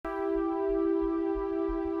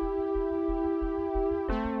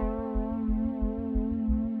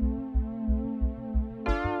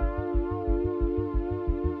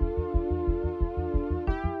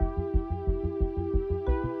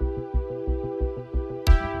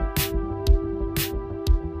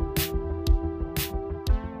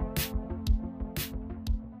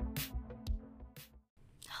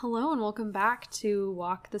Hello and welcome back to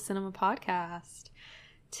Walk the Cinema podcast.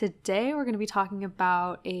 Today we're going to be talking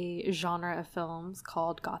about a genre of films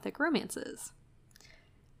called Gothic romances.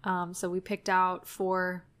 So we picked out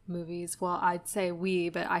 4 movies. Well, I'd say we,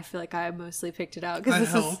 but I feel like I mostly picked it out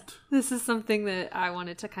because this is something that I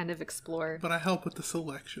wanted to kind of explore. But I helped with the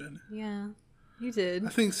selection. Yeah, you did. I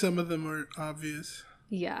think some of them are obvious.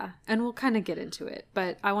 Yeah, and we'll kind of get into it,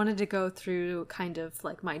 but I wanted to go through kind of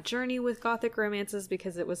like my journey with Gothic romances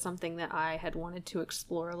because it was something that I had wanted to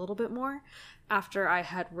explore a little bit more after I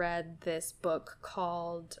had read this book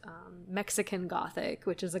called Mexican Gothic,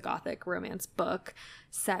 which is a Gothic romance book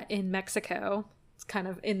set in Mexico. It's kind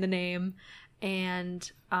of in the name.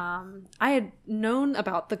 And I had known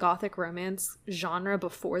about the Gothic romance genre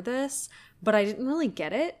before this, but I didn't really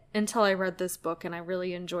get it until I read this book, and I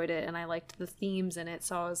really enjoyed it, and I liked the themes in it.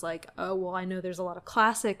 So I was like, oh, well, I know there's a lot of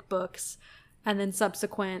classic books and then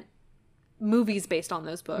subsequent movies based on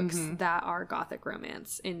those books that are Gothic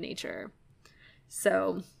romance in nature.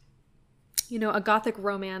 So, you know, a Gothic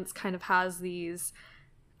romance kind of has these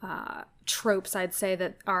tropes, I'd say,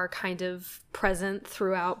 that are kind of present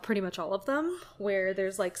throughout pretty much all of them, where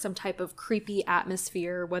there's like some type of creepy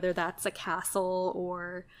atmosphere, whether that's a castle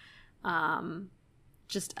or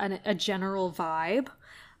just a general vibe.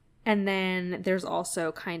 And then there's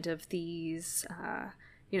also kind of these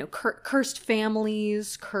cursed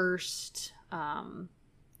families, cursed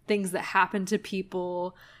things that happen to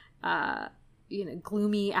people,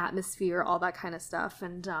 gloomy atmosphere, all that kind of stuff.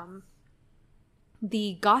 And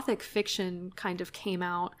the Gothic fiction kind of came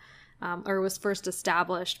out, or was first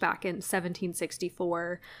established back in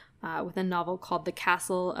 1764 with a novel called The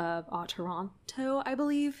Castle of Otranto, I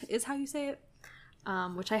believe is how you say it,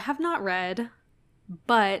 which I have not read,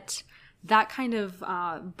 but that kind of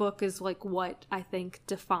book is like what I think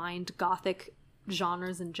defined Gothic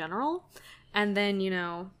genres in general. And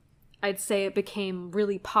then, I'd say it became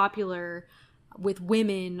really popular with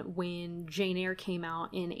women when Jane Eyre came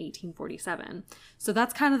out in 1847. So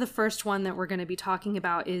that's kind of the first one that we're going to be talking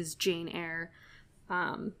about is Jane Eyre.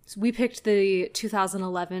 So we picked the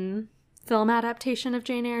 2011 film adaptation of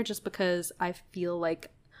Jane Eyre just because I feel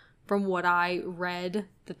like from what I read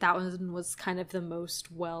that one was kind of the most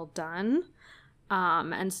well done,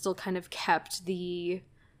 and still kind of kept the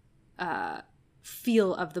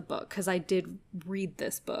feel of the book, because I did read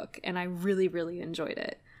this book and I really, really enjoyed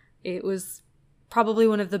it. It was probably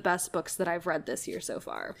one of the best books that I've read this year so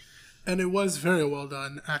far. And it was very well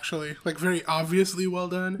done, actually. Like, very obviously well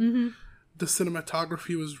done. Mm-hmm. The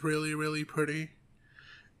cinematography was really, really pretty.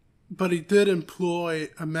 But he did employ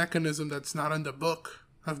a mechanism that's not in the book,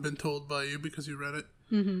 I've been told by you because you read it.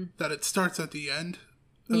 Mm-hmm. That it starts at the end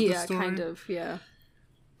of the story. Yeah, kind of, yeah.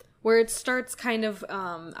 Where it starts kind of,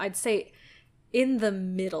 I'd say, in the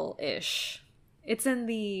middle-ish. It's in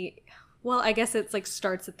the... Well, I guess it's like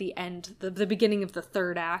starts at the end, the beginning of the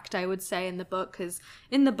third act, I would say, in the book. Because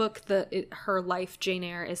in the book, her life, Jane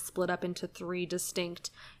Eyre, is split up into 3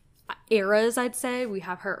 distinct eras, I'd say. We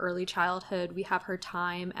have her early childhood, we have her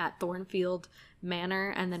time at Thornfield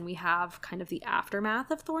Manor, and then we have kind of the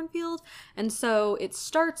aftermath of Thornfield. And so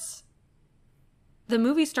the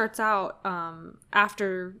movie starts out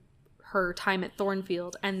after her time at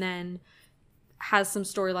Thornfield, and then has some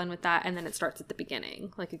storyline with that, and then it starts at the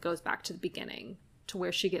beginning. Like, it goes back to the beginning to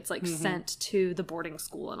where she gets sent to the boarding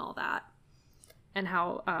school and all that, and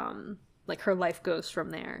how her life goes from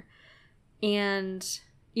there. And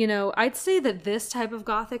I'd say that this type of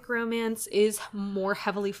Gothic romance is more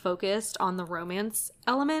heavily focused on the romance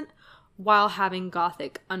element while having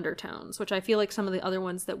Gothic undertones, which I feel like some of the other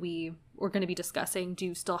ones that we were going to be discussing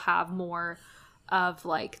do still have more of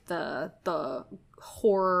like the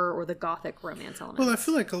horror or the Gothic romance element. Well, I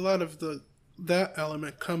feel like a lot of that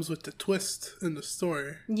element comes with the twist in the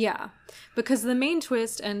story. Yeah, because the main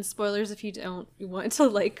twist, and spoilers if you don't want to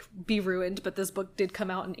like be ruined, but this book did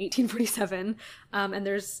come out in 1847, and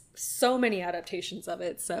there's so many adaptations of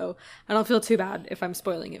it, so I don't feel too bad if I'm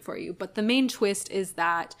spoiling it for you. But the main twist is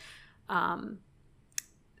that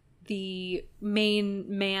the main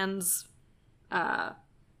man's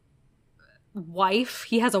wife,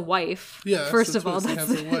 he has a wife. Yeah, first of all,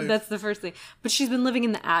 that's the first thing. But she's been living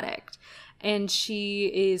in the attic, and she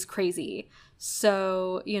is crazy.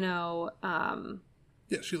 So, yeah,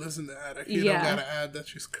 she lives in the attic. You don't gotta add that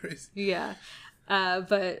she's crazy. Yeah.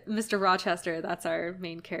 But Mr. Rochester, that's our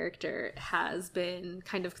main character, has been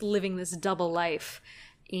kind of living this double life.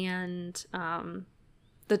 And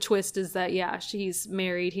the twist is that, she's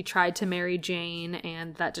married. He tried to marry Jane,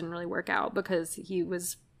 and that didn't really work out because he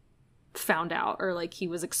was found out, or like he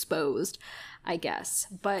was exposed, I guess.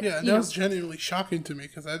 But yeah, that was genuinely shocking to me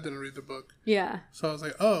because I didn't read the book. Yeah. So I was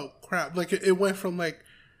like, oh crap! Like it went from like,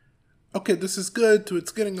 okay, this is good to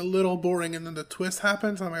it's getting a little boring, and then the twist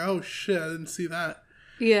happens. I'm like, oh shit, I didn't see that.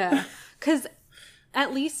 Yeah, because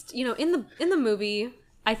at least in the movie,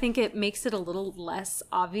 I think it makes it a little less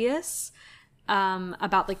obvious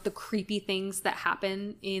about like the creepy things that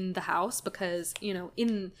happen in the house, because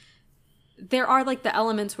there are like the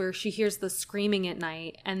elements where she hears the screaming at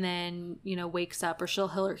night and then wakes up, or she'll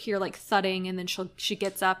hear like thudding, and then she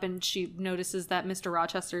gets up and she notices that Mr.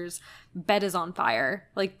 Rochester's bed is on fire.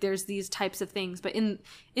 Like there's these types of things, but in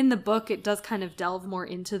the book it does kind of delve more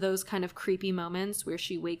into those kind of creepy moments where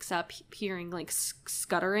she wakes up hearing like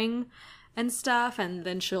scuttering and stuff, and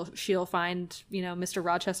then she'll find Mr.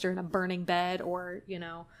 Rochester in a burning bed, or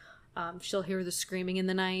she'll hear the screaming in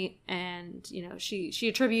the night, and she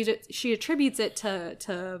attributes it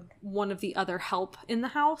to one of the other help in the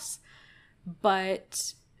house.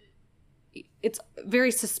 But it's very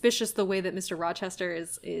suspicious the way that Mr. Rochester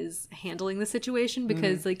is handling the situation,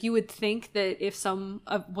 because like you would think that if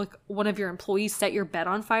one of your employees set your bed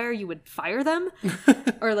on fire, you would fire them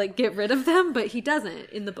or like get rid of them, but he doesn't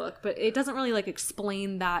in the book. But it doesn't really like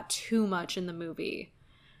explain that too much in the movie.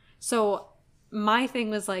 So my thing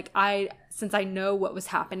was like, since I know what was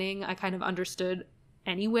happening, I kind of understood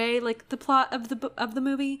anyway, like the plot of the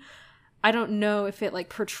movie. I don't know if it like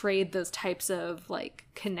portrayed those types of like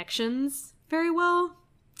connections very well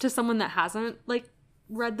to someone that hasn't like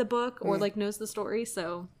read the book or like knows the story.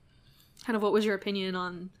 So kind of what was your opinion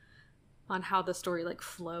on how the story like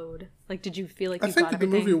flowed? Like, did you feel like I think that the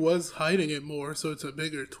movie was hiding it more, so it's a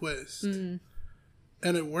bigger twist. And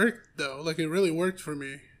it worked though. Like it really worked for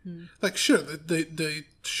me. Like sure, they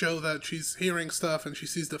show that she's hearing stuff and she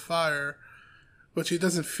sees the fire, but she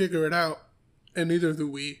doesn't figure it out, and neither do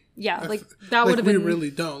we. Yeah, like that would have been. We really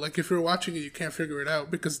don't. Like if you're watching it, you can't figure it out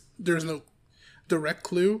because there's no direct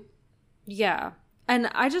clue. Yeah, and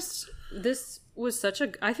this was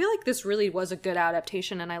I feel like this really was a good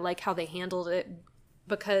adaptation, and I like how they handled it,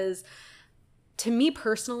 because to me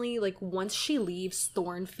personally, like once she leaves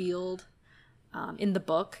Thornfield. In the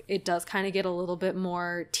book, it does kind of get a little bit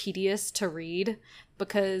more tedious to read,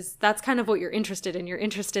 because that's kind of what you're interested in. You're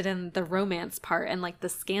interested in the romance part and like the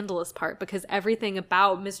scandalous part, because everything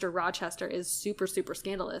about Mr. Rochester is super, super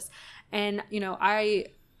scandalous. And,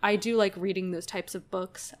 I do like reading those types of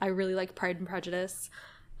books. I really like Pride and Prejudice.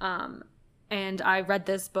 And I read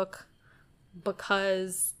this book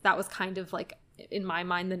because that was kind of like, in my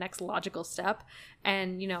mind, the next logical step.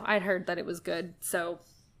 And, I'd heard that it was good.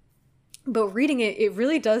 But reading it, it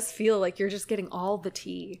really does feel like you're just getting all the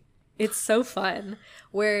tea. It's so fun.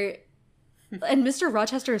 And Mr.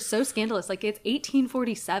 Rochester is so scandalous. Like, it's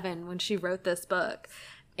 1847 when she wrote this book.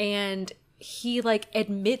 And he, like,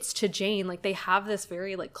 admits to Jane, like, they have this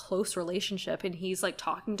very, like, close relationship. And he's, like,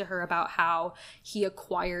 talking to her about how he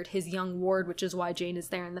acquired his young ward, which is why Jane is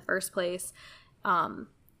there in the first place. How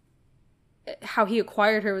he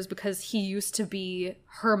acquired her was because he used to be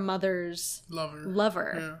her mother's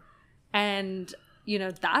lover. Yeah. And,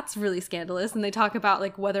 that's really scandalous. And they talk about,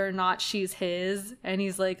 like, whether or not she's his. And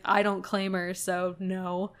he's like, I don't claim her, so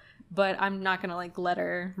no. But I'm not going to, like, let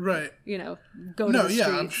her, go to the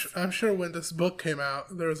streets. I'm sure when this book came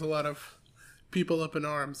out, there was a lot of people up in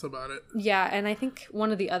arms about it. Yeah, and I think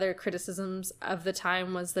one of the other criticisms of the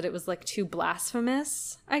time was that it was, like, too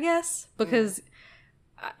blasphemous, I guess. Because,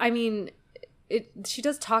 I mean, she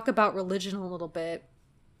does talk about religion a little bit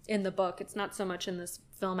in the book. It's not so much in this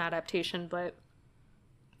film adaptation, but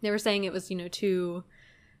they were saying it was, too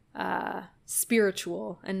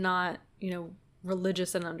spiritual and not,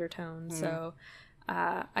 religious in undertone. So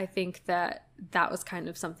I think that was kind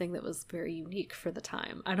of something that was very unique for the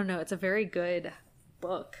time. I don't know. It's a very good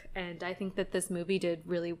book. And I think that this movie did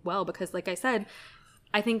really well because, like I said,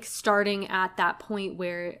 I think starting at that point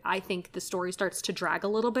where I think the story starts to drag a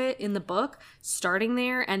little bit in the book, starting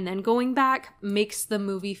there and then going back makes the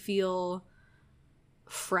movie feel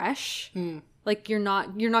fresh. Like you're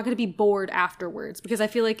not going to be bored afterwards, because I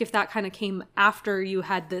feel like if that kind of came after you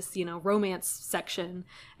had this, romance section,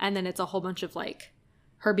 and then it's a whole bunch of like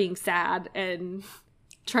her being sad and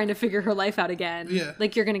trying to figure her life out again,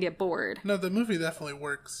 like you're going to get bored. No, the movie definitely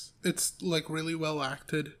works. It's like really well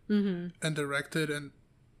acted and directed, and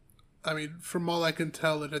I mean, from all I can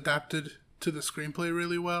tell, it adapted to the screenplay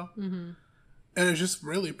really well. And it's just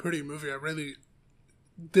really pretty movie. I really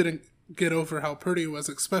didn't get over how pretty it was,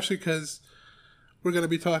 especially because we're going to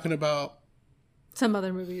be talking about some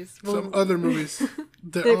other movies. Some other movies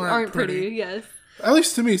that aren't pretty. Yes. At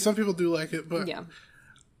least to me. Some people do like it, but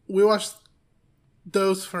we watched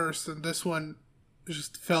those first, and this one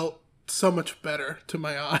just felt so much better to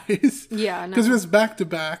my eyes. Yeah, because it was back to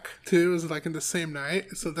back too. It was like in the same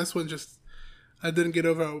night, so this one just I didn't get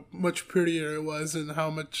over how much prettier it was and how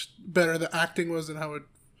much better the acting was and how it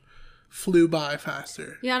flew by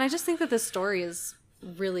faster. Yeah, and I just think that this story is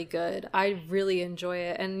really good. I really enjoy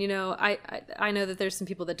it. And, you know, I know that there's some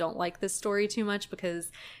people that don't like this story too much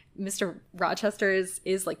because Mr. Rochester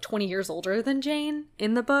is like 20 years older than Jane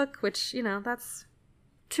in the book, which, you know, that's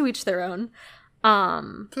to each their own. I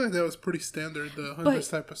feel like that was pretty standard, this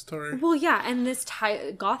type of story. Well, yeah, and this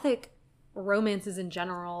Gothic romances in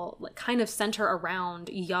general like kind of center around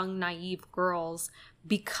young, naive girls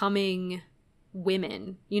becoming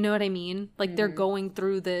women. You know what I mean? Like they're going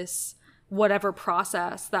through this whatever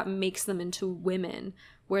process that makes them into women,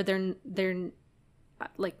 where their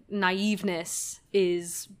like naiveness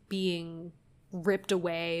is being ripped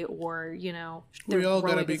away, or, you know, we all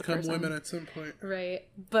gotta become women at some point, right?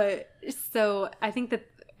 But so I think that,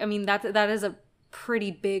 I mean, that is a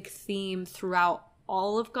pretty big theme throughout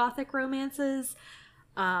all of Gothic romances,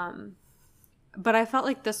 but I felt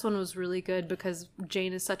like this one was really good because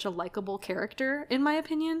Jane is such a likable character, in my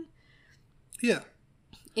opinion. Yeah.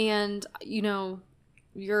 And, you know,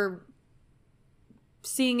 you're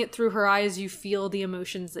seeing it through her eyes, you feel the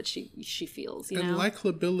emotions that she feels, you know? And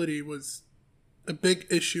likability was a big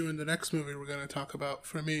issue in the next movie we're going to talk about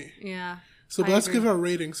for me. Yeah. So let's give our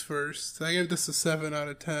ratings first. I gave this a 7 out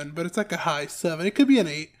of 10, but it's like a high 7. It could be an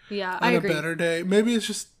 8 on a better day. Maybe it's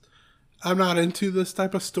just I'm not into this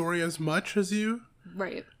type of story as much as you.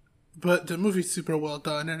 Right. But the movie's super well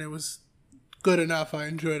done, and it was good enough. I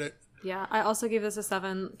enjoyed it. Yeah, I also gave this a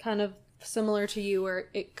 7, kind of similar to you, where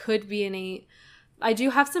it could be an 8. I do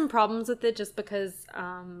have some problems with it just because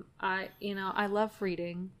I love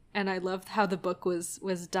reading, and I loved how the book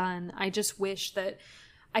was done. I just wish that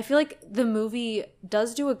I feel like the movie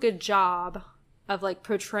does do a good job of like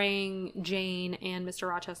portraying Jane and Mr.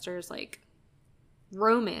 Rochester's like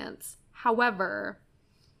romance. However,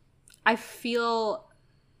 I feel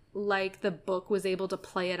like the book was able to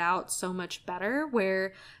play it out so much better,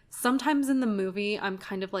 where sometimes in the movie I'm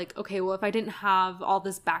kind of like, okay, well, if I didn't have all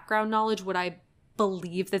this background knowledge, would I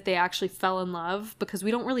believe that they actually fell in love? Because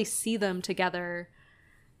we don't really see them together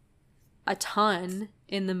a ton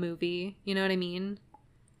in the movie. You know what I mean?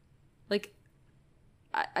 Like,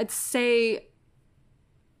 I'd say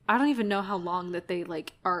I don't even know how long that they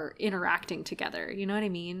like are interacting together. You know what I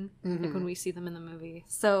mean? Mm-hmm. Like when we see them in the movie.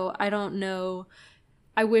 So I don't know.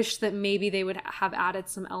 I wish that maybe they would have added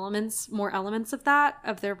some more elements of that,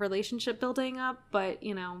 of their relationship building up. But,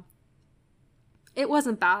 you know, it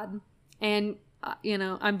wasn't bad. And, you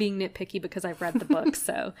know, I'm being nitpicky because I've read the book.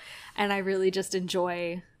 So, and I really just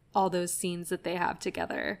enjoy all those scenes that they have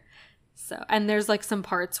together. So, and there's like some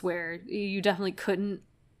parts where you definitely couldn't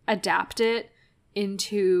adapt it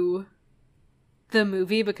into the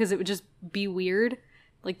movie because it would just be weird.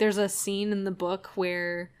 Like there's a scene in the book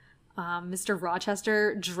where Mr.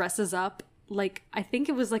 Rochester dresses up like, I think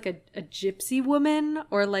it was like a gypsy woman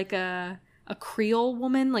or like a Creole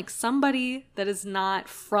woman, like somebody that is not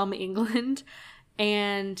from England,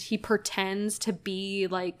 and he pretends to be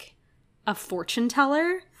like a fortune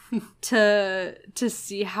teller to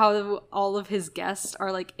see how all of his guests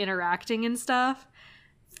are like interacting and stuff,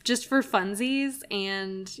 just for funsies.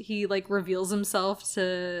 And he like reveals himself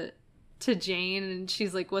to Jane, and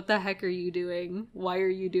she's like, what the heck are you doing? Why are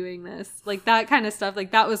you doing this? Like that kind of stuff.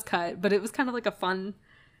 Like that was cut, but it was kind of like a fun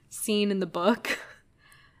scene in the book,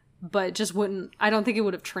 but just I don't think it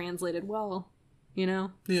would have translated well, you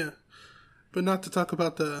know? Yeah. But not to talk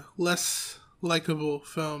about the less likable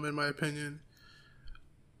film, in my opinion,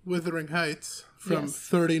 Wuthering Heights from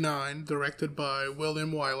 1939, directed by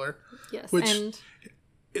William Wyler. Yes, which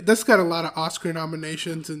this got a lot of Oscar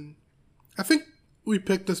nominations, and I think we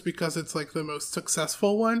picked this because it's like the most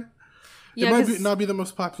successful one. Yeah, it might not be the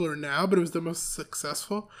most popular now, but it was the most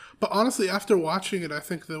successful. But honestly, after watching it, I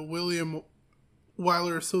think the William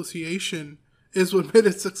Wyler Association is what made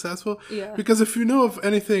it successful. Yeah. Because if you know of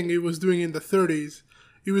anything he was doing in the 1930s,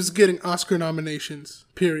 he was getting Oscar nominations,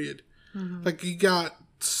 period. Mm-hmm. Like, he got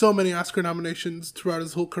so many Oscar nominations throughout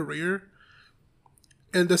his whole career.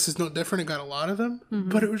 And this is no different. He got a lot of them. Mm-hmm.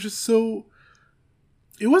 But it was just so...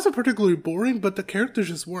 It wasn't particularly boring, but the characters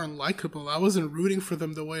just weren't likable. I wasn't rooting for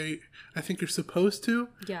them the way I think you're supposed to.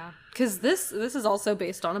 Yeah. Because this is also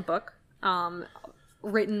based on a book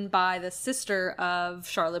written by the sister of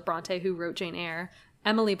Charlotte Bronte, who wrote Jane Eyre,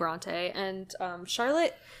 Emily Bronte. And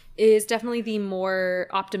Charlotte is definitely the more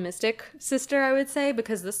optimistic sister, I would say,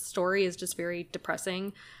 because this story is just very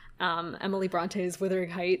depressing. Emily Bronte's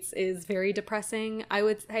Wuthering Heights is very depressing, I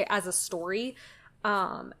would say, as a story.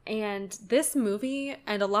 And this movie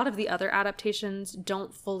and a lot of the other adaptations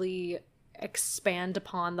don't fully expand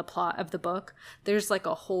upon the plot of the book. There's like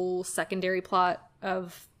a whole secondary plot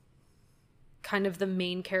of kind of the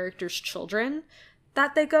main character's children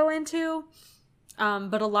that they go into.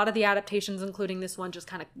 But a lot of the adaptations, including this one, just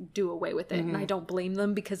kind of do away with it. And I don't blame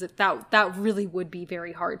them because that really would be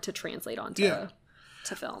very hard to translate onto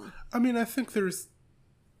to film. I mean, I think there's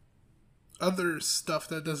other stuff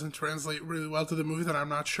that doesn't translate really well to the movie that I'm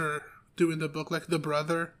not sure do in the book, like the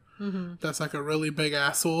brother. That's like a really big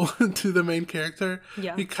asshole to the main character.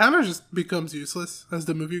 Yeah. He kind of just becomes useless as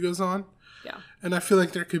the movie goes on. Yeah. And I feel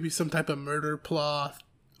like there could be some type of murder plot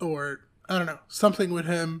or, I don't know, something with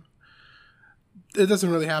him. It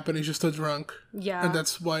doesn't really happen. He's just a drunk. Yeah. And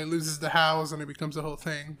that's why he loses the house and it becomes a whole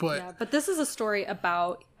thing. But this is a story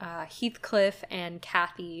about Heathcliff and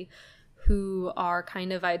Kathy, who are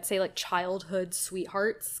kind of, I'd say, like childhood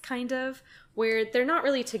sweethearts, kind of, where they're not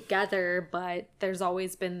really together, but there's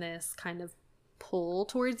always been this kind of pull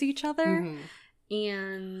towards each other.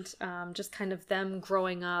 And just kind of them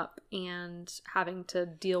growing up and having to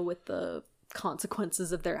deal with the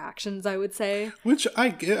consequences of their actions, I would say. Which I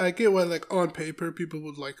get why, like, on paper people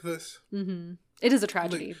would like this. It is a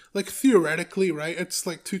tragedy. Like theoretically, right? It's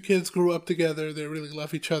like two kids grew up together, they really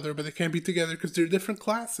love each other, but they can't be together because they're different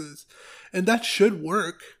classes. And that should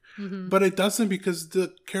work, but it doesn't because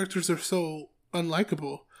the characters are so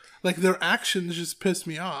unlikable. Like, their actions just piss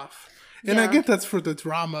me off. And I get that's for the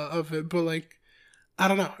drama of it, but like, I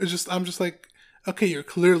don't know. I'm just like, okay, you're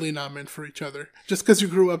clearly not meant for each other just because you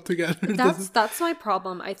grew up together. That's my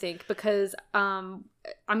problem, I think, because I'm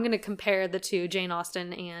going to compare the two, Jane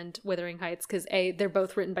Austen and Wuthering Heights, because A, they're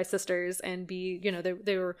both written by sisters, and B, you know,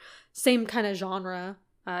 they were same kind of genre.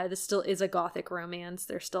 This still is a Gothic romance.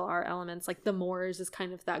 There still are elements, like the moors is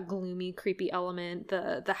kind of that gloomy, creepy element.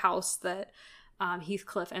 The house that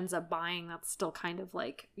Heathcliff ends up buying, that's still kind of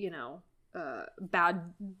like, you know,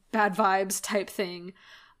 bad vibes type thing.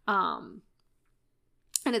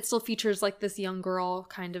 And it still features like this young girl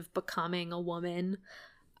kind of becoming a woman,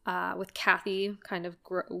 with Kathy kind of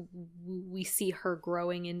we see her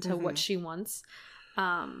growing into what she wants.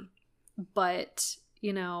 But,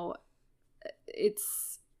 you know,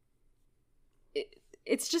 it's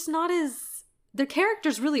just not as, their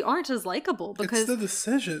characters really aren't as likable because it's the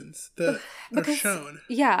decisions that are shown.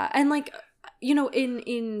 Yeah. And like, you know,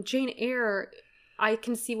 in Jane Eyre, I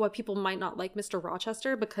can see why people might not like Mr.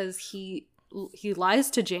 Rochester because he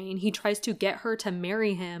lies to Jane. He tries to get her to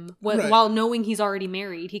marry him while knowing he's already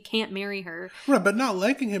married. He can't marry her. Right, but not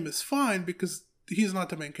liking him is fine because he's not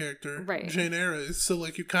the main character. Right. Jane Eyre is. So,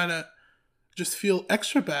 like, you kind of just feel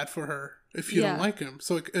extra bad for her if you don't like him.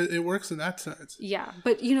 So it works in that sense. Yeah,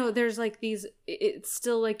 but, you know, there's, like, these... It's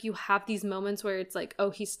still, like, you have these moments where it's like,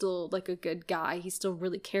 oh, he's still, like, a good guy. He still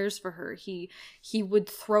really cares for her. He would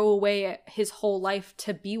throw away his whole life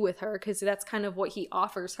to be with her because that's kind of what he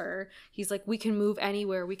offers her. He's like, we can move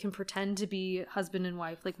anywhere. We can pretend to be husband and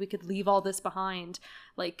wife. Like, we could leave all this behind.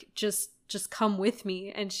 Like, just come with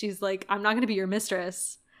me. And she's like, I'm not going to be your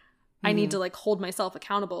mistress. I need to, like, hold myself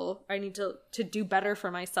accountable. I need to do better for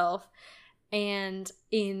myself. And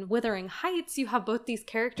in Wuthering Heights, you have both these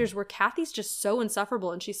characters where Kathy's just so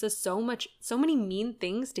insufferable and she says so many mean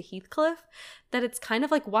things to Heathcliff that it's kind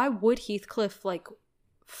of like, why would Heathcliff, like,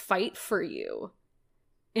 fight for you?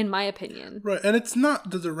 In my opinion. Right, and it's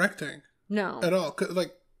not the directing. No. At all.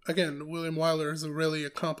 Like, again, William Wyler is a really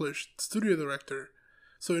accomplished studio director.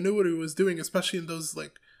 So he knew what he was doing, especially in those,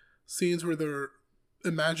 like, scenes where they're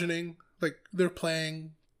imagining, like, they're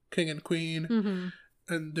playing King and Queen.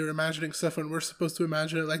 And they're imagining stuff and we're supposed to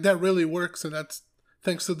imagine it. Like, that really works, and that's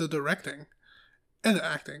thanks to the directing and the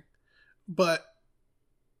acting. But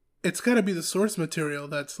it's got to be the source material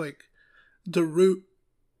that's, like, the root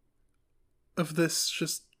of this.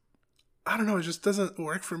 Just, I don't know, it just doesn't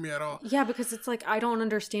work for me at all. Yeah, because it's like, I don't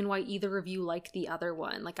understand why either of you like the other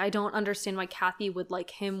one. Like, I don't understand why Kathy would like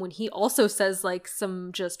him when he also says, like,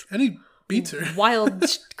 some just... And he beats her. Wild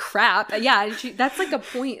crap. Yeah, that's like a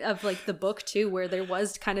point of, like, the book too, where there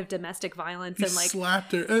was kind of domestic violence he and, like,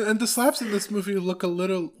 slapped her. And the slaps in this movie look a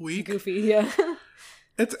little weak. Goofy, yeah.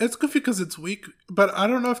 It's goofy because it's weak, but I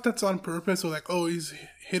don't know if that's on purpose or, like, oh, he's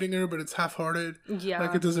hitting her, but it's half-hearted. Yeah.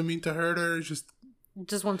 Like, it doesn't mean to hurt her. It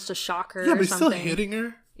just wants to shock her. Yeah, but or he's something. still hitting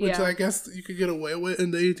her, which I guess you could get away with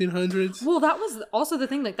in the 1800s. Well, that was also the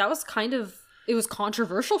thing. Like, that was kind of... It was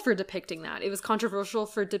controversial for depicting that. It was controversial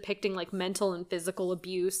for depicting, like, mental and physical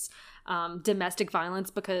abuse, domestic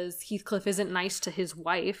violence, because Heathcliff isn't nice to his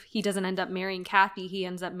wife. He doesn't end up marrying Kathy. He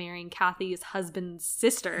ends up marrying Kathy's husband's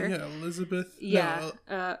sister. Yeah, Elizabeth. Yeah.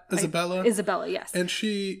 No, Isabella. Isabella, yes. And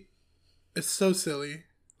she it's so silly.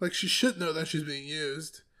 Like, she should know that she's being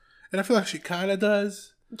used. And I feel like she kind of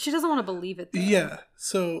does. She doesn't want to believe it, though. Yeah.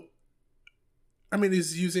 So, I mean,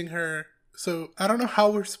 he's using her. So, I don't know how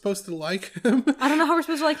we're supposed to like him. I don't know how we're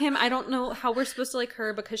supposed to like him. I don't know how we're supposed to like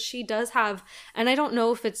her, because she does have, and I don't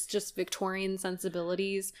know if it's just Victorian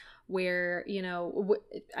sensibilities where, you know,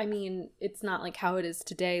 I mean, it's not like how it is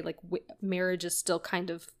today. Like, marriage is still kind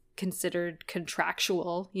of considered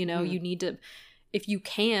contractual. You know, you need to, if you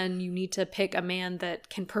can, you need to pick a man that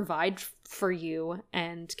can provide for you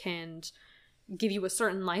and can give you a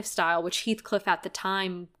certain lifestyle, which Heathcliff at the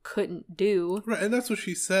time couldn't do. Right, and that's what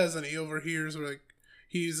she says, and he overhears, like,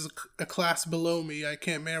 he's a class below me, I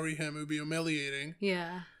can't marry him, it would be humiliating.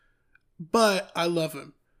 Yeah. But I love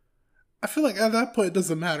him. I feel like at that point it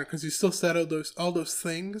doesn't matter, because he still said all those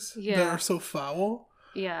things that are so foul.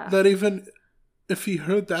 Yeah. That even if he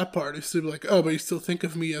heard that part, he'd still be like, oh, but you still think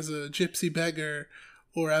of me as a gypsy beggar,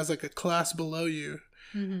 or as like a class below you.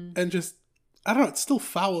 Mm-hmm. And just, I don't know, it's still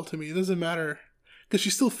foul to me. It doesn't matter. Because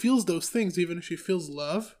she still feels those things, even if she feels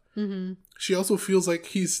love. Mm-hmm. She also feels like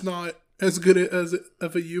he's not as good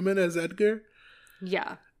of a human as Edgar.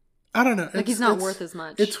 Yeah. I don't know. Like, he's not worth as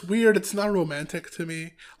much. It's weird. It's not romantic to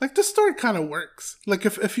me. Like, the story kind of works. Like,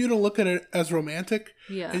 if you don't look at it as romantic,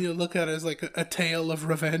 and you look at it as, like, a tale of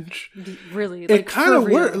revenge. Really? Like, it kind of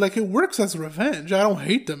works. Like, it works as revenge. I don't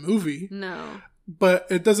hate the movie. No. But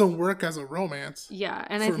it doesn't work as a romance. Yeah.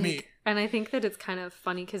 And I think that it's kind of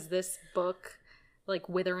funny because this book, like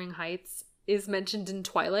Wuthering Heights, is mentioned in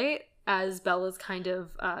Twilight as Bella's kind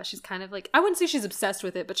of, she's kind of like, I wouldn't say she's obsessed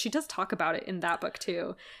with it, but she does talk about it in that book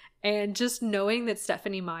too. And just knowing that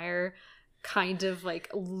Stephenie Meyer kind of like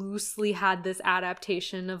loosely had this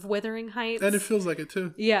adaptation of Wuthering Heights. And it feels like it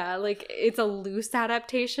too. Yeah, like it's a loose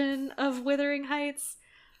adaptation of Wuthering Heights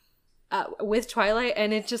with Twilight,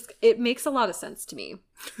 and it makes a lot of sense to me.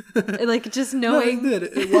 Like, just knowing... No,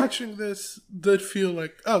 it did. Watching this did feel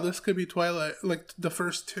like, oh, this could be Twilight, like the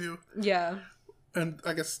first two. Yeah. And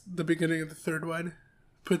I guess the beginning of the third one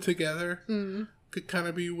put together could kind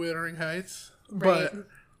of be Wuthering Heights. Right. But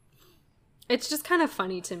it's just kind of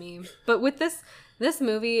funny to me. But with this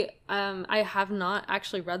movie, I have not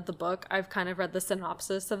actually read the book. I've kind of read the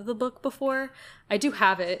synopsis of the book before. I do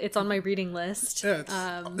have it. It's on my reading list. Yeah,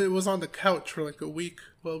 it was on the couch for like a week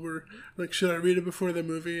while we're like, should I read it before the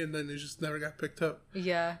movie? And then it just never got picked up.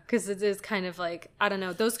 Yeah, because it is kind of like, I don't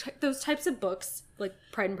know, those types of books, like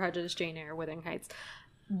Pride and Prejudice, Jane Eyre, Wuthering Heights,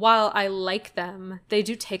 while I like them, they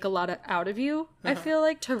do take a lot out of you, I feel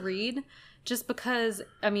like, to read. Just because,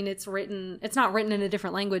 I mean, it's not written in a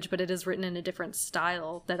different language, but it is written in a different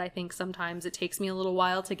style that I think sometimes it takes me a little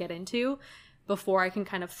while to get into before I can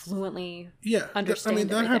kind of fluently understand. I mean,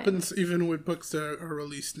 that happens even with books that are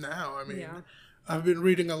released now. I mean, I've been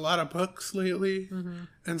reading a lot of books lately,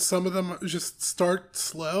 and some of them just start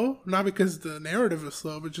slow, not because the narrative is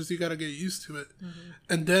slow, but just you got to get used to it.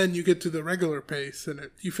 And then you get to the regular pace, and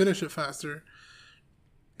you finish it faster.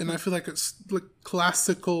 And I feel like it's like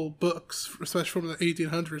classical books, especially from the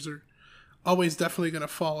 1800s, are always definitely going to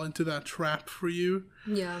fall into that trap for you.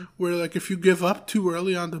 Yeah. Where like if you give up too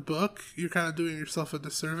early on the book, you're kind of doing yourself a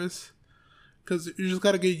disservice. Because you just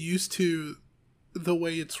got to get used to the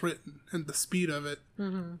way it's written and the speed of it.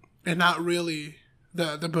 And not really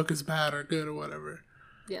the book is bad or good or whatever.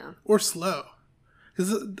 Yeah. Or slow.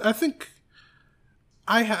 Because I think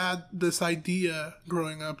I had this idea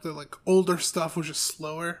growing up that like older stuff was just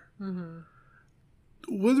slower.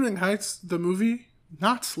 Wuthering Heights, the movie,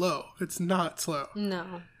 not slow. It's not slow.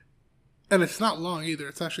 No. And it's not long either.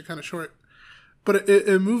 It's actually kind of short. But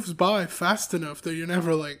it moves by fast enough that you're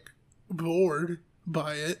never like bored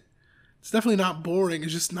by it. It's definitely not boring.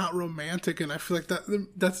 It's just not romantic. And I feel like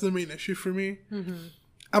that's the main issue for me.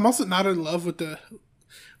 I'm also not in love with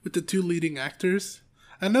the two leading actors.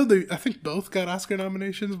 I know I think both got Oscar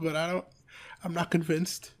nominations, but I'm not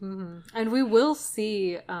convinced. And we will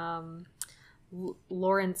see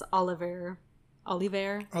Laurence Olivier.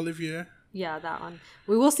 Yeah, that one.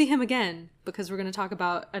 We will see him again because we're going to talk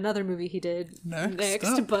about another movie he did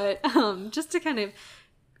next. But just to kind of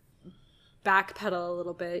backpedal a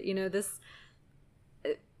little bit, you know, this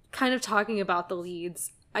kind of talking about the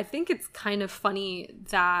leads, I think it's kind of funny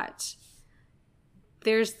that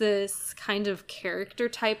there's this kind of character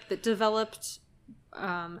type that developed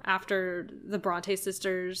after the Bronte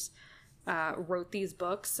sisters wrote these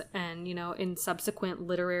books, and, you know, in subsequent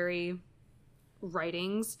literary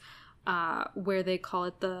writings, where they call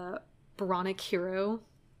it the Byronic hero,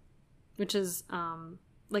 which is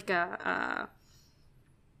like an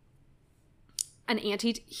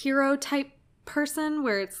anti-hero type person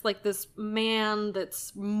where it's like this man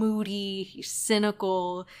that's moody, he's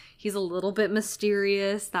cynical, he's a little bit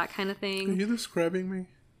mysterious, that kind of thing. Are you describing me?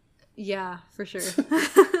 Yeah, for sure.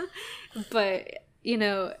 But, you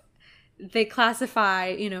know, they classify,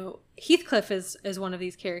 you know, Heathcliff is one of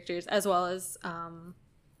these characters, as well as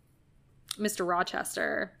Mr.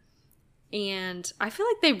 Rochester. And I feel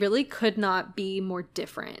like they really could not be more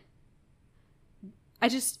different.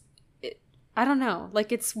 I don't know.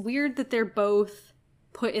 Like, it's weird that they're both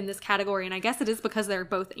put in this category, and I guess it is because they're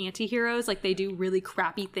both anti-heroes. Like, they do really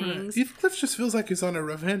crappy things. Right. Heathcliff just feels like he's on a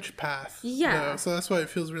revenge path. Yeah. Though, so that's why it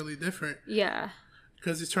feels really different. Yeah.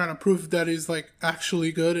 Because he's trying to prove that he's, like,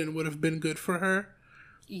 actually good and would have been good for her.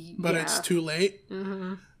 But it's too late.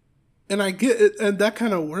 Mm-hmm. And I get it, and that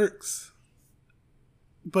kind of works.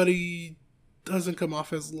 But he doesn't come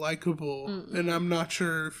off as likable. Mm-mm. And I'm not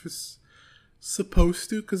sure if it's supposed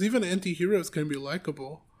to, because even anti-heroes can be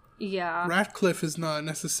likable. Yeah. Radcliffe is not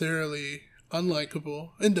necessarily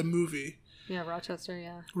unlikable in the movie. Yeah, Rochester,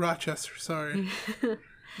 yeah. Rochester, sorry.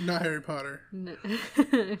 Not Harry Potter. No.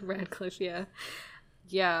 Radcliffe, yeah.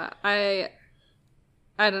 Yeah, I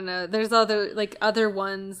don't know. There's other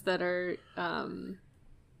ones that are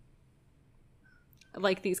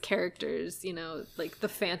like these characters, you know, like the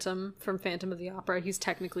Phantom from Phantom of the Opera. He's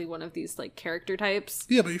technically one of these like character types.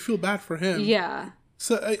 Yeah, but you feel bad for him. Yeah.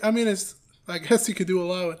 So I mean, I guess you could do a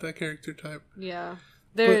lot with that character type. Yeah.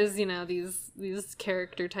 There's, you know, these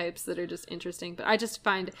character types that are just interesting. But I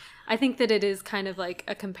think that it is kind of like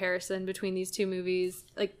a comparison between these two movies.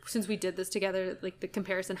 Like, since we did this together, like, the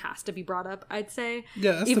comparison has to be brought up, I'd say.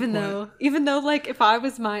 Yeah, that's even the point. Even though, like, if I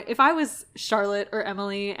was Charlotte or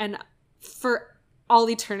Emily, and for all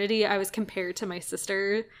eternity I was compared to my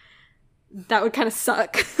sister, that would kind of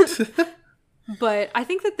suck. But I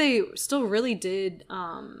think that they still really did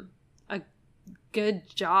a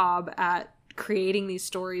good job at creating these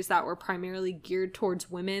stories that were primarily geared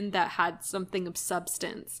towards women that had something of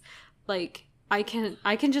substance. Like, I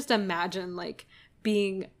can just imagine, like,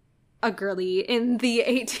 being a girly in the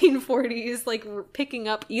 1840s, like, picking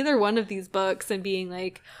up either one of these books and being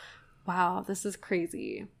like, wow, this is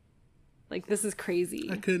crazy. Like, this is crazy.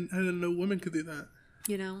 I didn't know women could do that.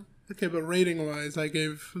 You know? Okay, but rating-wise, I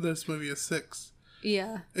gave this movie a 6.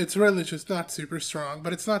 Yeah. It's really just not super strong,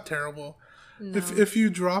 but it's not terrible. No. If you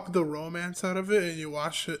drop the romance out of it and you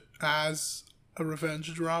watch it as a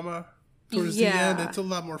revenge drama towards the end, it's a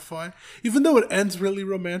lot more fun. Even though it ends really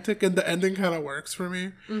romantic, and the ending kind of works for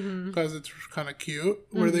me because it's kind of cute,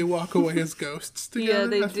 where they walk away as ghosts together. Yeah,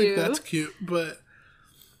 they do. I think that's cute, but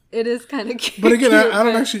it is kind of cute. But again, I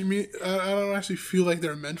don't actually feel like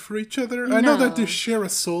they're meant for each other. No. I know that they share a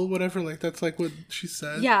soul, whatever. Like, that's like what she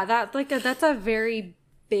said. Yeah, that's a very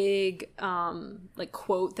big like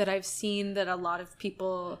quote that I've seen that a lot of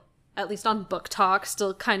people, at least on Book Talk,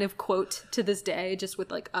 still kind of quote to this day, just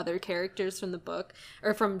with like other characters from the book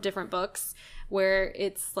or from different books, where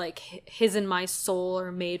it's like his and my soul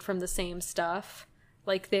are made from the same stuff.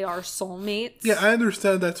 Like, they are soulmates. Yeah, I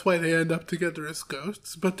understand that's why they end up together as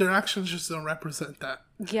ghosts, but their actions just don't represent that.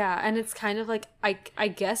 Yeah, and it's kind of like, I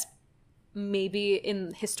guess maybe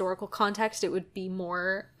in historical context it would be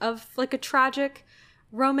more of like a tragic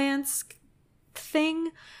romance thing,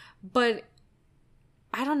 but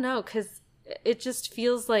I don't know, because it just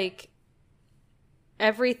feels like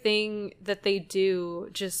everything that they do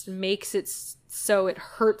just makes it so it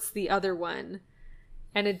hurts the other one.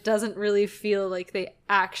 And it doesn't really feel like they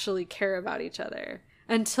actually care about each other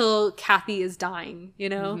until Kathy is dying, you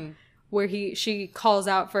know? Mm-hmm. Where she calls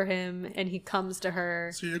out for him and he comes to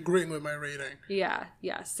her. So you're agreeing with my rating. Yeah.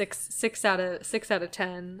 6 out of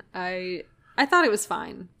 10. I thought it was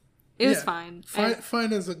fine. It was fine.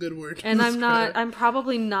 Fine is a good word. And I'm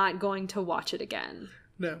probably not going to watch it again.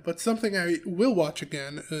 No, but something I will watch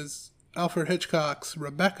again is Alfred Hitchcock's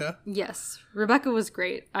Rebecca. Yes. Rebecca was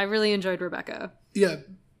great. I really enjoyed Rebecca. Yeah,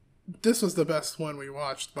 this was the best one we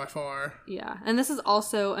watched by far. Yeah, and this is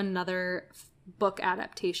also another book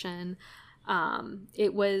adaptation.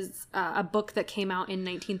 It was a book that came out in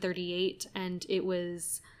 1938, and it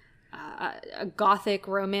was a Gothic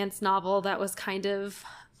romance novel that was kind of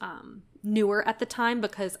newer at the time,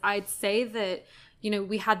 because I'd say that, you know,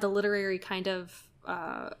 we had the literary kind of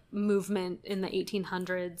movement in the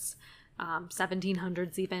 1800s,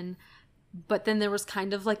 1700s even. But then there was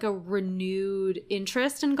kind of like a renewed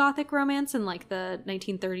interest in Gothic romance in like the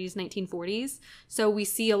 1930s, 1940s. So we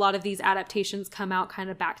see a lot of these adaptations come out kind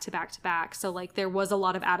of back to back to back. So like there was a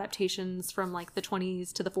lot of adaptations from like the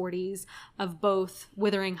 20s to the 40s of both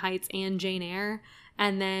Wuthering Heights and Jane Eyre.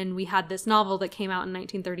 And then we had this novel that came out in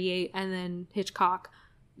 1938, and then Hitchcock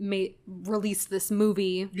released this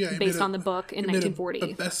movie based on the book in 1940.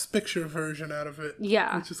 A Best Picture version out of it.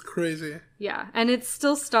 Yeah. Which is crazy. Yeah. And it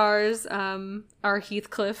still stars our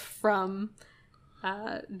Heathcliff from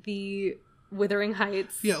the Wuthering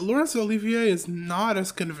Heights. Yeah, Laurence Olivier is not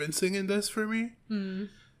as convincing in this for me.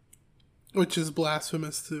 Which is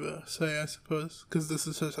blasphemous to say, I suppose, because this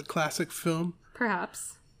is such a classic film.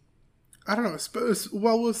 Perhaps. I don't know.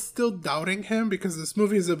 Well, we're still doubting him because this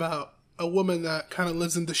movie is about a woman that kind of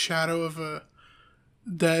lives in the shadow of a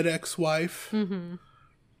dead ex-wife. Mm-hmm.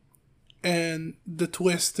 And the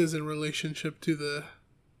twist is in relationship to the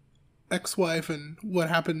ex-wife and what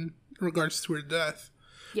happened in regards to her death.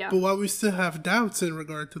 Yeah. But while we still have doubts in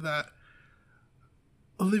regard to that,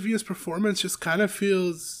 Olivia's performance just kind of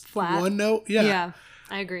feels flat. One note. Yeah. Yeah,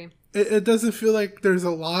 I agree. It doesn't feel like there's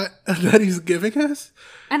a lot that he's giving us.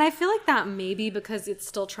 And I feel like that maybe because it's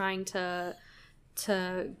still trying to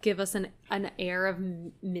give us an air of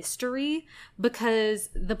mystery, because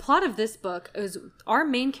the plot of this book is our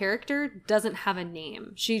main character doesn't have a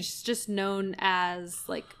name. She's just known as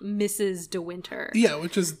like Mrs. De Winter. Yeah,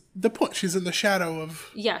 which is the point. She's in the shadow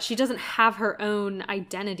of... Yeah, she doesn't have her own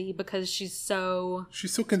identity because she's so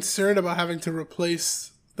concerned about having to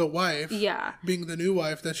replace the wife. Yeah. Being the new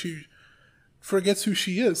wife that she forgets who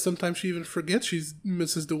she is. Sometimes she even forgets she's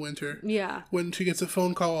Mrs. De Winter. Yeah. When she gets a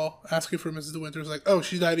phone call asking for Mrs. De Winter, it's like, oh,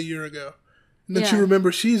 she died a year ago. And then she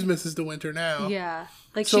remembers she's Mrs. De Winter now. Yeah.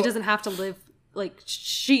 Like, so, she doesn't have to live... Like,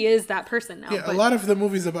 she is that person now. Yeah, a lot of the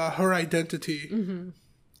movie's about her identity. Mm-hmm.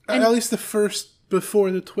 At least the first...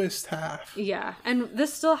 before the twist half. Yeah. And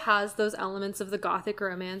this still has those elements of the Gothic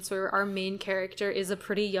romance where our main character is a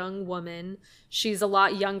pretty young woman. She's a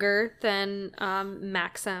lot younger than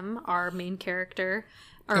Maxim, our main character.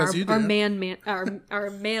 Our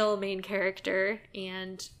male main character.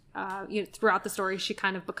 And throughout the story she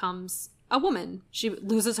kind of becomes a woman. She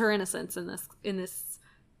loses her innocence in this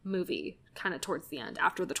movie, kind of towards the end,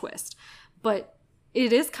 after the twist. But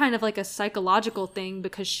it is kind of like a psychological thing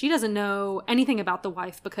because she doesn't know anything about the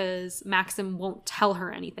wife because Maxim won't tell her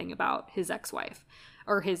anything about his ex-wife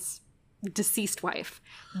or his deceased wife.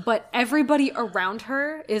 But everybody around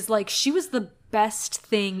her is like, she was the best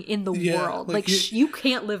thing in the world. Like you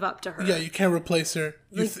can't live up to her. Yeah, you can't replace her.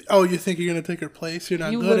 You think you're going to take her place? You're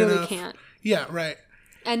not good enough. You literally can't. Yeah, right.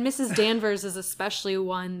 And Mrs. Danvers is especially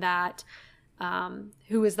one that...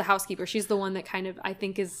 who is the housekeeper. She's the one that kind of, I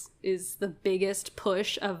think, is the biggest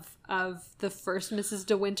push of the first Mrs.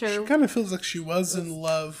 De Winter. She kind of feels like she was in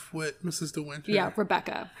love with Mrs. De Winter. Yeah,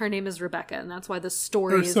 Rebecca. Her name is Rebecca, and that's why the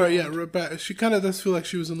story Rebecca. She kind of does feel like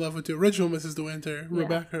she was in love with the original Mrs. De Winter,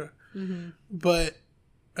 Rebecca. Mm-hmm. But,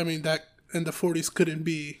 I mean, that in the 40s couldn't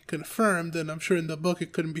be confirmed, and I'm sure in the book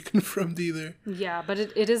it couldn't be confirmed either. Yeah, but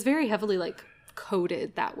it is very heavily, like,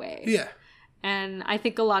 coded that way. Yeah. And I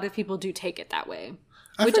think a lot of people do take it that way.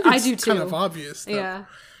 Which I do too. Kind of obvious, though. Yeah.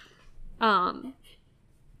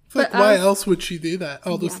 Why else would she do that?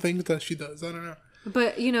 All those things that she does. I don't know.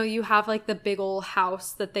 But, you have like the big old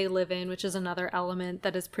house that they live in, which is another element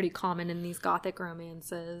that is pretty common in these Gothic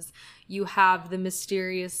romances. You have the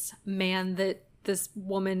mysterious man that this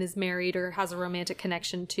woman is married or has a romantic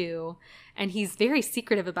connection to. And he's very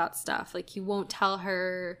secretive about stuff. Like, he won't tell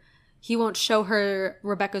her... He won't show her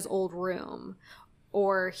Rebecca's old room,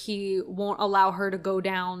 or he won't allow her to go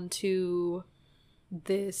down to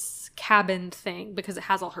this cabin thing because it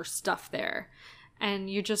has all her stuff there. And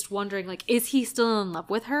you're just wondering, like, is he still in love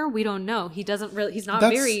with her? We don't know. He doesn't really,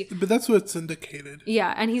 But that's what's indicated.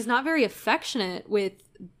 Yeah, and he's not very affectionate with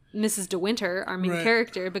Mrs. De Winter, our main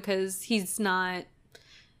character, because he's not,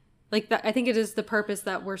 like, that. I think it is the purpose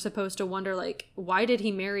that we're supposed to wonder, like, why did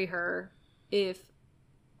he marry her if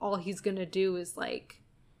all he's gonna do is, like,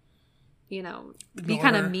 be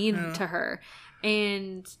kind of mean to her.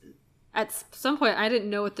 And at some point I didn't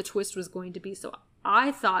know what the twist was going to be, so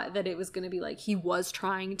I thought that it was going to be like he was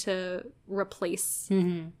trying to replace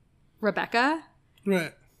Rebecca,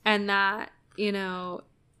 right? And that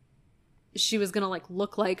she was gonna like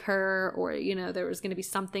look like her, or there was gonna be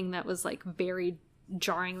something that was like very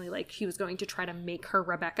jarringly, like he was going to try to make her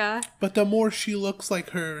Rebecca. But the more she looks like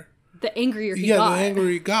her, the angrier he got. Yeah, the angrier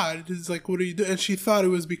he got. It's like, what are you doing? And she thought it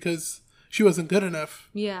was because she wasn't good enough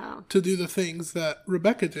to do the things that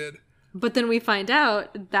Rebecca did. But then we find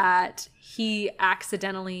out that he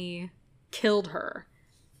accidentally killed her.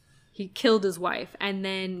 He killed his wife, and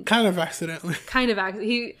then... Kind of accidentally.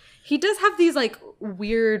 He does have these, like,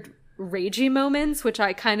 weird ragey moments, which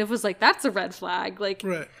I kind of was like, that's a red flag. Like,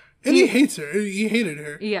 right. And he hates her. He hated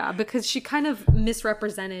her. Yeah, because she kind of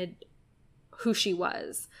misrepresented who she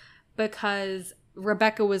was. Because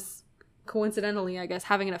Rebecca was coincidentally, I guess,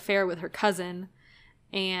 having an affair with her cousin,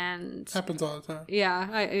 And happens all the time. Yeah,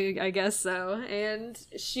 I guess so. And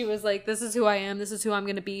she was like, this is who I am. This is who I'm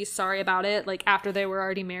going to be. Sorry about it. Like, after they were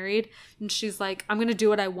already married. And she's like, I'm going to do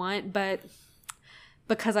what I want, but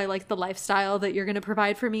because I like the lifestyle that you're going to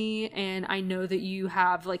provide for me, and I know that you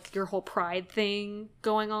have, like, your whole pride thing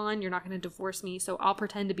going on, you're not going to divorce me, so I'll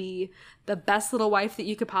pretend to be the best little wife that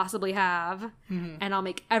you could possibly have, and I'll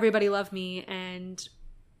make everybody love me, and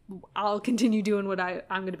I'll continue doing what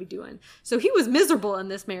I'm going to be doing. So he was miserable in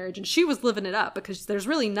this marriage, and she was living it up, because there's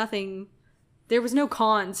really nothing, there was no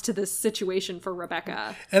cons to this situation for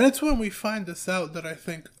Rebecca. And it's when we find this out that I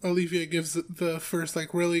think Olivia gives the first,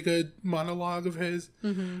 like, really good monologue of his.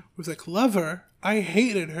 It was like, lover, I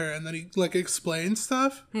hated her. And then he, like, explains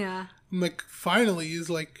stuff. Yeah. I'm like, finally, he's,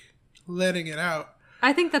 like, letting it out.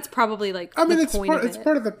 I think that's probably, like, I mean, the it's point of it. It's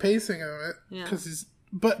part of the pacing of it. Yeah. Because he's...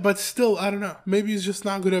 But still, I don't know. Maybe he's just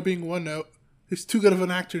not good at being one note. He's too good of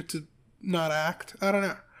an actor to not act. I don't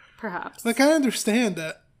know. Perhaps. Like, I understand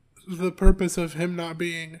that the purpose of him not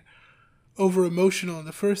being over emotional in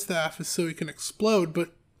the first half is so he can explode,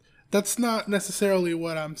 but that's not necessarily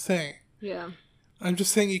what I'm saying. Yeah. I'm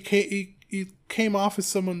just saying he came off as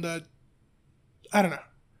someone that, I don't know.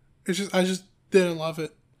 I just didn't love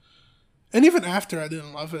it. And even after I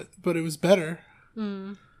didn't love it, but it was better.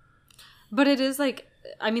 But it is like,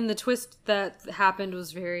 I mean, the twist that happened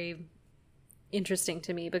was very interesting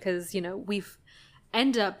to me because, you know, we've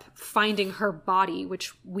end up finding her body,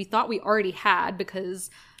 which we thought we already had because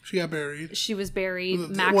she got buried. She was buried.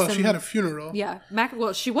 Well, she had a funeral. Yeah.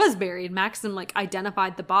 Well, she was buried. Maxim, like,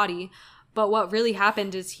 identified the body. But what really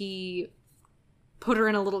happened is he put her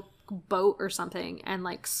in a little boat or something and,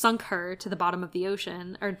 like, sunk her to the bottom of the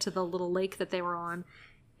ocean or to the little lake that they were on.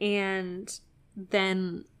 And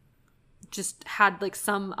then just had, like,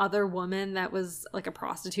 some other woman that was, like, a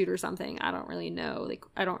prostitute or something. I don't really know. Like,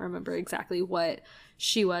 I don't remember exactly what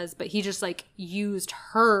she was, but he just, like, used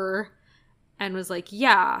her and was like,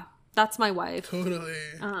 yeah, that's my wife. Totally.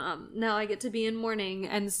 Now I get to be in mourning.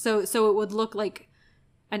 And so it would look like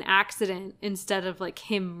an accident instead of, like,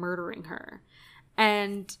 him murdering her.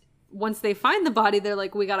 And once they find the body, they're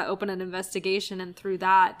like, we got to open an investigation. And through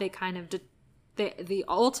that, they kind of, they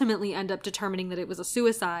ultimately end up determining that it was a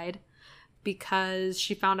suicide, because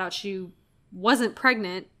she found out she wasn't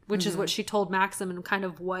pregnant, which is what she told Maxim, and kind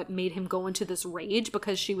of what made him go into this rage,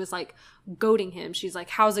 because she was, like, goading him. She's like,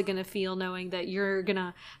 how's it gonna feel knowing that you're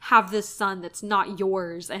gonna have this son that's not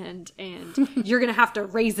yours, and you're gonna have to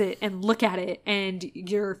raise it and look at it, and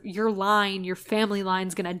your family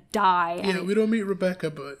line's gonna die. Yeah, we don't meet Rebecca,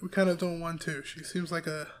 but we kind of don't want to. She seems like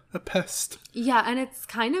a pest. Yeah, and it's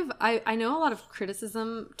kind of, I know a lot of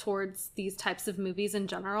criticism towards these types of movies in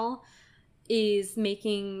general is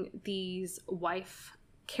making these wife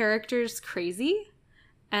characters crazy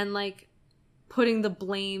and, like, putting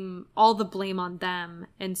all the blame on them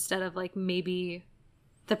instead of, like, maybe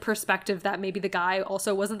the perspective that maybe the guy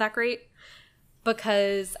also wasn't that great.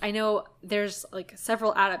 Because I know there's, like,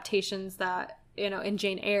 several adaptations that, you know, in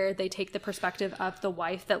Jane Eyre, they take the perspective of the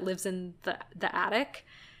wife that lives in the attic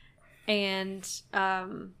and,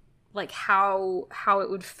 like, how it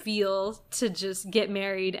would feel to just get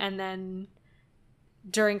married and then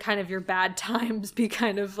during kind of your bad times be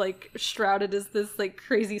kind of, like, shrouded as this, like,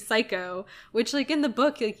 crazy psycho, which, like, in the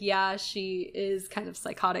book, like, yeah, she is kind of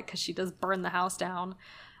psychotic because she does burn the house down.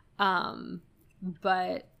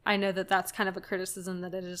 But I know that that's kind of a criticism,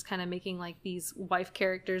 that it is kind of making, like, these wife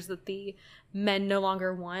characters that the men no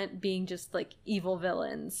longer want being just, like, evil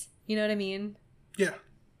villains. You know what I mean? Yeah.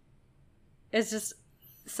 It's just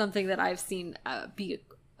something that I've seen be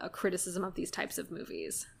a criticism of these types of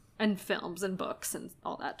movies and films and books and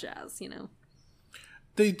all that jazz, you know.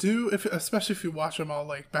 They do, especially if you watch them all,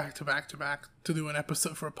 like, back to back to back to do an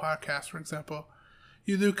episode for a podcast, for example.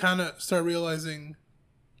 You do kind of start realizing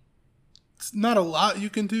it's not a lot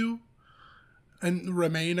you can do and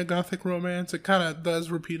remain a Gothic romance. It kind of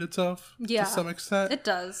does repeat itself to some extent. It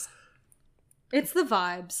does. It's the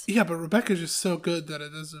vibes. Yeah, but Rebecca's just so good that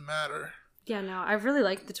it doesn't matter. Yeah, no, I really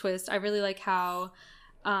like the twist. I really like how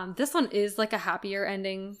this one is, like, a happier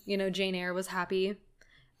ending. You know, Jane Eyre was happy.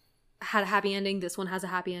 Had a happy ending. This one has a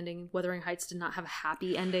happy ending. Wuthering Heights did not have a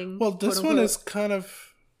happy ending. Well, this one is kind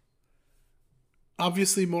of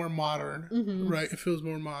obviously more modern, right? It feels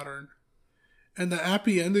more modern. And the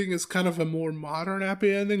happy ending is kind of a more modern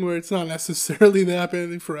happy ending where it's not necessarily the happy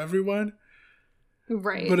ending for everyone.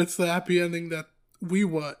 Right. But it's the happy ending that we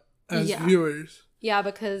want as viewers. Yeah,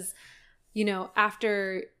 because, you know,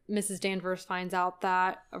 after Mrs. Danvers finds out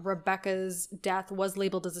that Rebecca's death was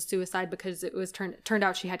labeled as a suicide because it was turned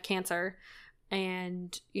out she had cancer,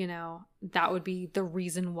 and, you know, that would be the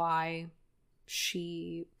reason why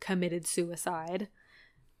she committed suicide.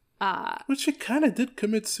 Which she kind of did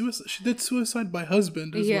commit suicide. She did suicide by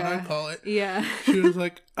husband, is what I call it. Yeah. She was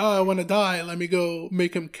like, oh, I want to die. Let me go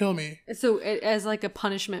make him kill me. So as like a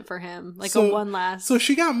punishment for him, like a one last. So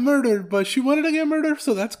she got murdered, but she wanted to get murdered,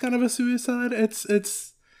 so that's kind of a suicide. It's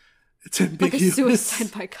ambiguous. Like a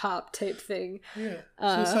suicide by cop type thing. Yeah.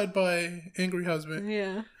 Suicide by angry husband.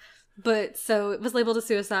 Yeah. But so it was labeled a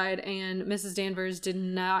suicide, and Mrs. Danvers did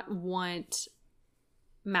not want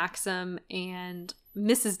Maxim and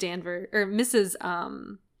Mrs.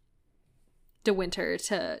 De Winter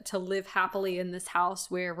to live happily in this house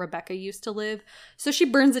where Rebecca used to live. So she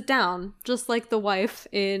burns it down, just like the wife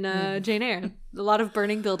in Jane Eyre. A lot of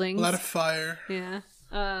burning buildings. A lot of fire. Yeah.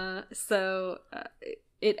 So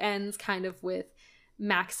it ends kind of with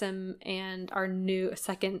Maxim and our new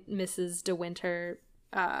second Mrs. De Winter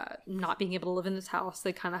not being able to live in this house.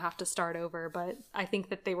 They kind of have to start over, but I think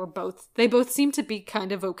that they both seem to be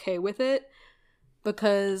kind of okay with it,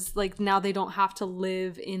 because like now they don't have to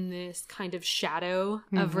live in this kind of shadow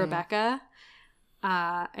of Rebecca.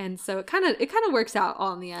 And so it kind of works out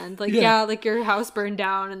all in the end. Like, yeah, like your house burned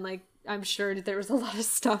down, and like I'm sure there was a lot of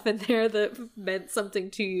stuff in there that meant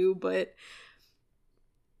something to you, but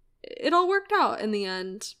it all worked out in the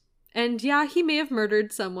end. And yeah, he may have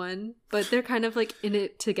murdered someone, but they're kind of like in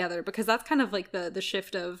it together, because that's kind of like the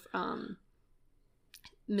shift of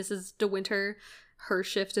Mrs. De Winter. Her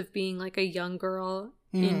shift of being like a young girl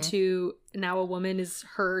into now a woman is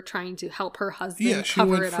her trying to help her husband cover it up. Yeah, she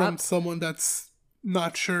went from someone that's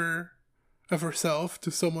not sure of herself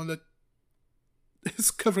to someone that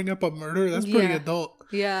is covering up a murder. That's pretty adult.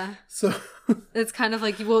 Yeah. So it's kind of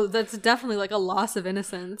like, well, that's definitely like a loss of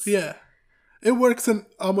innocence. Yeah. It works in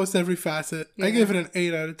almost every facet. Yeah. I gave it an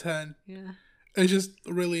 8 out of 10. Yeah. It's just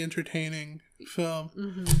a really entertaining film.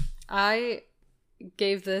 Mm-hmm. I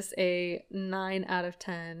gave this a 9 out of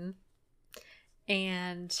 10.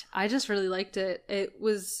 And I just really liked it. It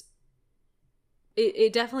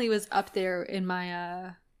definitely was up there in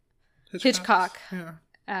my Hitchcock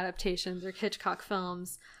adaptations or Hitchcock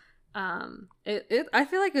films. I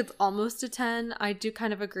feel like it's almost a 10. I do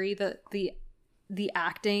kind of agree that the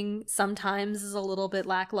acting sometimes is a little bit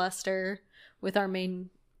lackluster with our main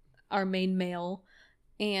male,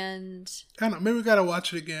 and I don't know, maybe we gotta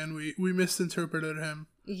watch it again. We misinterpreted him.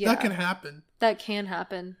 Yeah, that can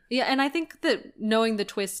happen. Yeah, and I think that knowing the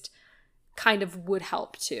twist kind of would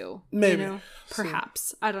help too. Maybe,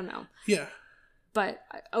 perhaps. I don't know. Yeah, but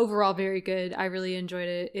overall very good. I really enjoyed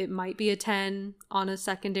it. It might be a 10 on a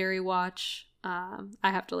secondary watch. I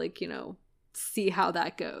have to see how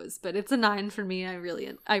that goes, but it's a 9 for me. I really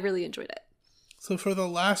enjoyed it. So for the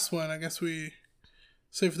last one, I guess we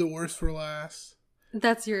saved the worst for last.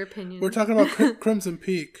 That's your opinion. We're talking about Crimson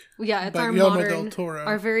Peak. Yeah, it's our Guillermo del Toro.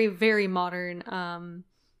 Our very, very modern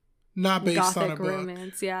not based Gothic on a book.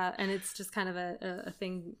 Romance. Yeah, and it's just kind of a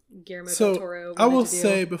thing Guillermo del Toro I will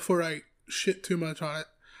say, before I shit too much on it,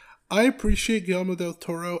 I appreciate Guillermo del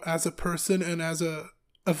Toro as a person and as a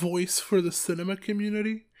voice for the cinema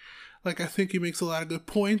community. Like, I think he makes a lot of good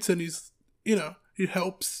points, and he's, he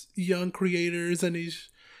helps young creators, and he's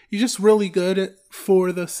just really good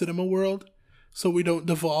for the cinema world, so we don't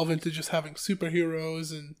devolve into just having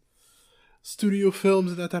superheroes and studio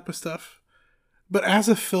films and that type of stuff. But as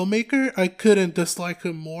a filmmaker, I couldn't dislike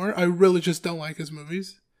him more. I really just don't like his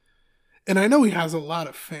movies. And I know he has a lot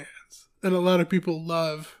of fans, and a lot of people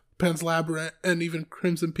love Pan's Labyrinth and even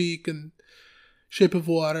Crimson Peak and Shape of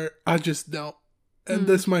Water. I just don't. And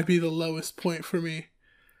this might be the lowest point for me.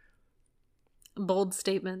 Bold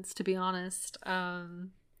statements, to be honest. I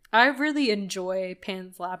really enjoy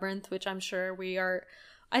Pan's Labyrinth, which I'm sure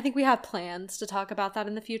I think we have plans to talk about that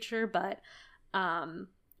in the future, but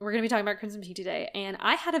we're going to be talking about Crimson Peak today. And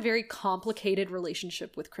I had a very complicated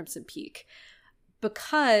relationship with Crimson Peak,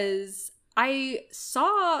 because I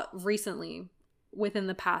saw recently, within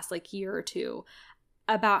the past year or two,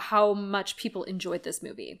 about how much people enjoyed this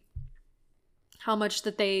movie. How much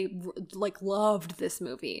that they loved this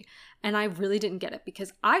movie. And I really didn't get it,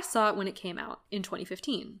 because I saw it when it came out in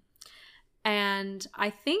 2015. And I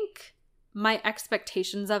think my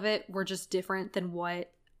expectations of it were just different than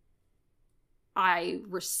what I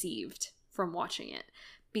received from watching it.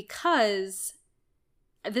 Because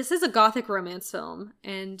this is a Gothic romance film,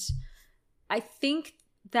 and I think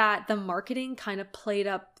that the marketing kind of played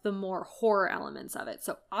up the more horror elements of it.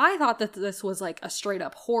 So I thought that this was like a straight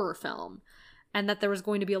up horror film, and that there was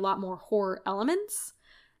going to be a lot more horror elements.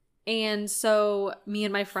 And so me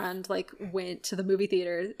and my friend went to the movie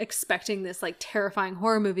theater expecting this terrifying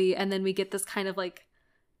horror movie, and then we get this kind of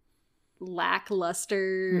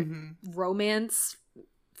lackluster romance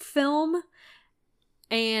film.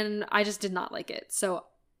 And I just did not like it. So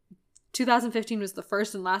 2015 was the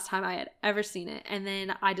first and last time I had ever seen it. And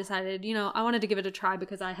then I decided, I wanted to give it a try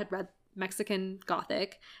because I had read Mexican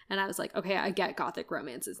Gothic. And I was like, okay, I get Gothic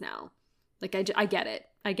romances now. Like, I get it.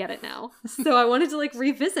 I get it now. So I wanted to, like,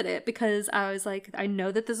 revisit it because I was like, I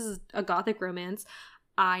know that this is a Gothic romance.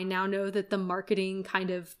 I now know that the marketing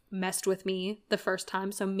kind of messed with me the first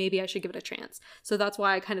time, so maybe I should give it a chance. So that's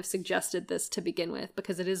why I kind of suggested this to begin with,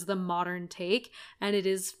 because it is the modern take, and it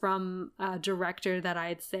is from a director that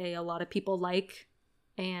I'd say a lot of people like,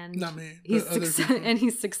 and not me,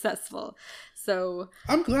 he's successful. So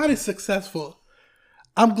I'm glad he's successful.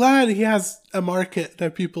 I'm glad he has a market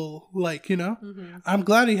that people like, Mm-hmm. I'm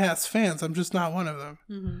glad he has fans. I'm just not one of them.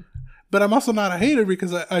 Mm-hmm. But I'm also not a hater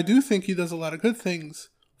because I do think he does a lot of good things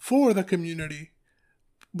for the community.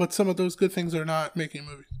 But some of those good things are not making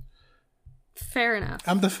movies. Fair enough.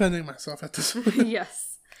 I'm defending myself at this point.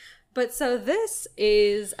 Yes. But so this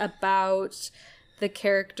is about the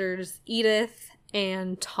characters Edith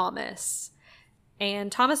and Thomas.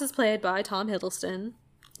 And Thomas is played by Tom Hiddleston.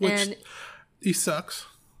 Which, he sucks.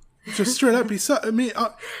 Just straight up, he sucks. I mean,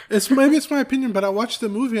 maybe it's my opinion, but I watched the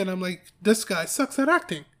movie and I'm like, this guy sucks at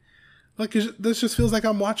acting. Like, this just feels like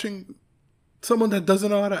I'm watching someone that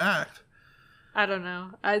doesn't know how to act. I don't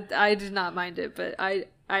know. I did not mind it, but I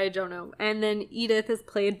don't know. And then Edith is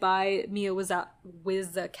played by Mia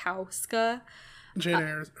Wasikowska. Jane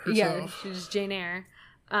Eyre herself. Yeah, she's Jane Eyre,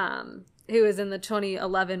 who was in the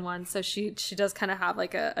 2011 one. So she does kind of have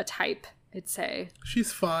like a type, I'd say.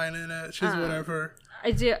 She's fine in it. She's whatever.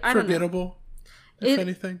 I don't know. Forgettable, if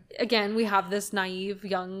anything. Again, we have this naive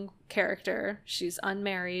young character. She's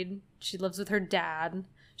unmarried. She lives with her dad.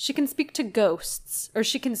 She can speak to ghosts, or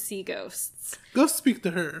she can see ghosts. Ghosts speak to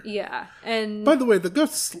her. Yeah, and by the way, the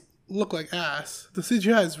ghosts look like ass. The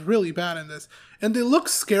CGI is really bad in this, and they look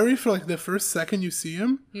scary for like the first second you see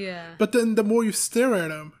them. Yeah. But then the more you stare at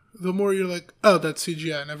them, the more you're like, oh, that's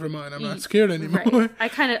CGI. Never mind. I'm not scared anymore. Right. I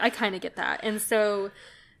kind of get that, and so.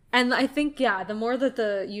 And I think, the more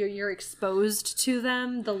that you're exposed to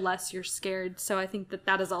them, the less you're scared. So I think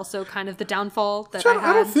that is also kind of the downfall that I had.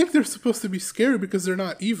 I don't think they're supposed to be scary because they're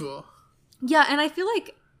not evil. Yeah, and I feel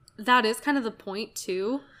like that is kind of the point,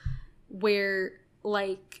 too, where,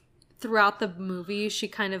 like, throughout the movie, she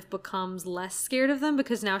kind of becomes less scared of them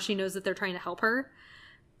because now she knows that they're trying to help her.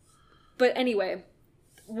 But anyway,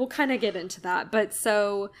 we'll kind of get into that. But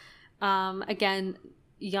so, again...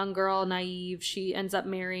 young girl, naive, she ends up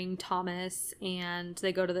marrying Thomas, and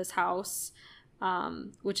they go to this house,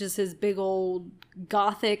 which is his big old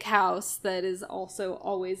Gothic house that is also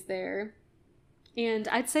always there. And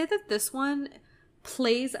I'd say that this one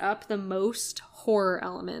plays up the most horror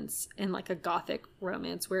elements in like a Gothic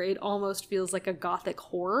romance, where it almost feels like a Gothic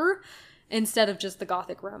horror instead of just the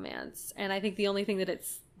Gothic romance. And I think the only thing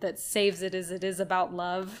that saves it is about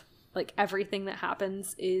love. Like, everything that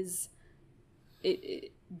happens is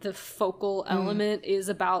the focal element is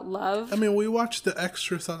about love. I mean, we watched the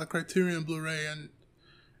extras on the Criterion Blu-ray, and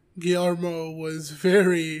Guillermo was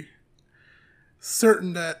very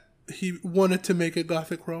certain that he wanted to make a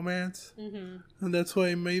Gothic romance, and that's why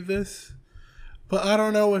he made this. But I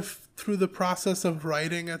don't know if through the process of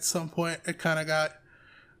writing at some point it kind of got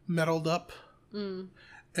meddled up, and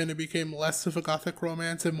it became less of a Gothic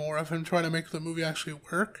romance and more of him trying to make the movie actually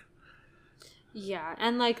work. Yeah,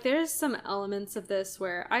 and like there's some elements of this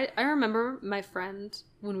where I remember my friend,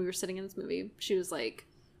 when we were sitting in this movie, she was like,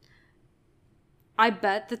 I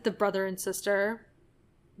bet that the brother and sister,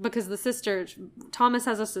 because the sister, Thomas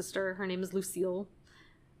has a sister, her name is Lucille,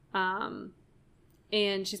 and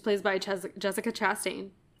she's played by Jessica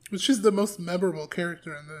Chastain. Which is the most memorable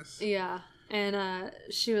character in this. Yeah, and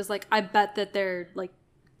she was like, I bet that they're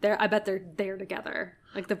there together.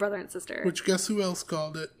 Like the brother and sister. Which, guess who else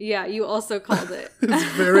called it? Yeah, you also called it. It's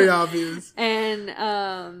very obvious. And,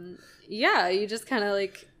 yeah, you just kind of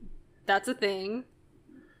like, that's a thing.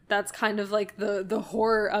 That's kind of like the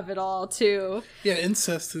horror of it all, too. Yeah,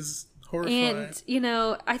 incest is horrifying.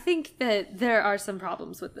 And, I think that there are some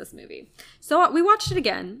problems with this movie. So we watched it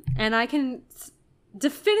again, and I can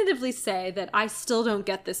definitively say that I still don't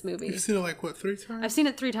get this movie. You've seen it like, what, 3 times? I've seen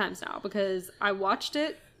it 3 times now, because I watched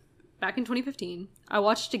it back in 2015. I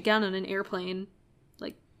watched it again on an airplane,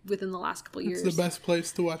 like, within the last couple years. It's the best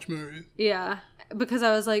place to watch movies. Yeah, because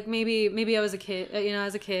I was like, maybe I was a kid,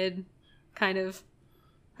 as a kid, kind of.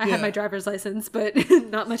 I had my driver's license, but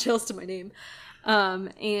not much else to my name.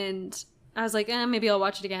 And I was like, maybe I'll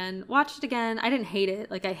watch it again. Watched it again. I didn't hate it.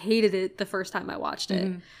 Like, I hated it the first time I watched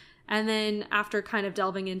it. And then after kind of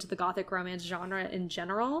delving into the Gothic romance genre in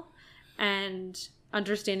general, and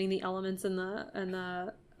understanding the elements and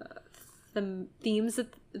the the themes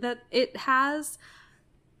that it has,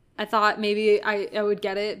 I thought maybe I would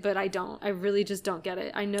get it, but I don't. I really just don't get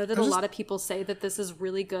it. I know that a lot of people say that this is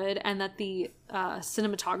really good and that the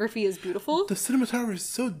cinematography is beautiful. The cinematography is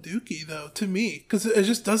so dooky, though, to me, because it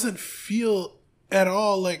just doesn't feel at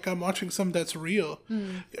all like I'm watching something that's real.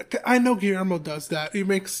 I know Guillermo does that. He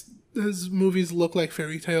makes his movies look like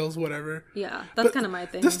fairy tales, whatever. Yeah, that's kind of my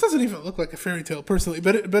thing. This doesn't even look like a fairy tale, personally.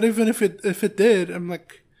 But even if it did, I'm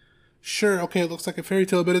like, sure, okay, it looks like a fairy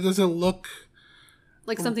tale, but it doesn't look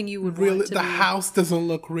like something you would really. want to The be. house doesn't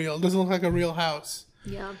look real. It doesn't look like a real house.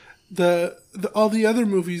 Yeah. The all the other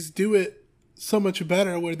movies do it so much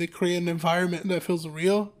better, where they create an environment that feels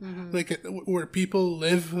real, like where people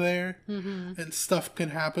live there, and stuff can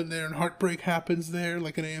happen there, and heartbreak happens there,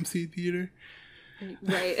 like an AMC theater.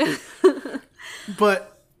 Right.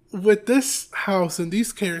 But with this house and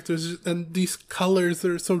these characters and these colors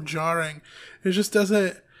that are so jarring, it just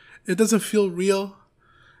doesn't feel real.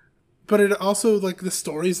 But it also, like, the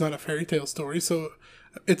story is not a fairy tale story, so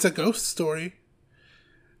it's a ghost story.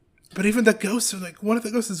 But even the ghosts are like, one of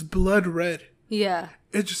the ghosts is blood red. Yeah.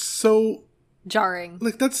 It's just so jarring.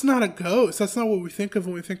 Like, that's not a ghost. That's not what we think of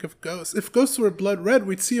when we think of ghosts. If ghosts were blood red,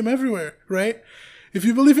 we'd see them everywhere, right? If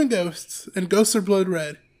you believe in ghosts and ghosts are blood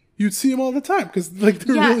red, you'd see them all the time because, like,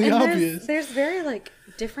 they're really obvious. There's very, like,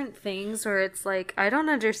 different things where it's like, I don't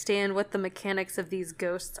understand what the mechanics of these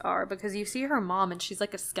ghosts are, because you see her mom and she's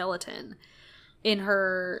like a skeleton in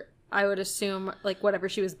her, I would assume, like, whatever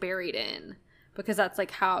she was buried in, because that's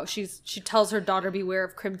like how she tells her daughter, beware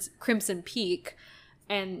of Crimson Peak,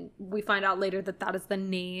 and we find out later that is the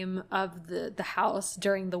name of the house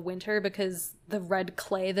during the winter, because the red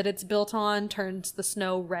clay that it's built on turns the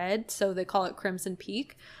snow red, so they call it Crimson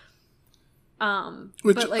Peak.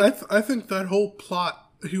 Which, but, like, I think that whole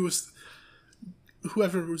plot,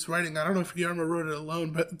 whoever was writing, I don't know if Guillermo wrote it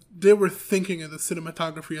alone, but they were thinking of the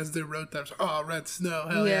cinematography as they wrote that. Oh, red snow,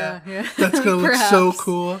 hell yeah. That's going to look so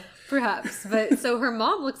cool. Perhaps. But so her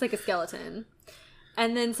mom looks like a skeleton.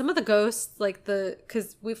 And then some of the ghosts, like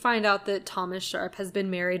because we find out that Thomas Sharp has been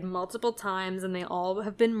married multiple times and they all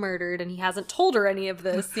have been murdered, and he hasn't told her any of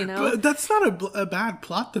this, you know? But that's not a bad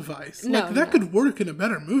plot device. No, like, that could work in a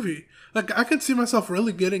better movie. Like, I could see myself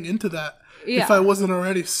really getting into that if I wasn't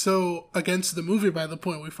already so against the movie by the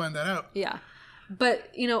point we find that out. Yeah. But,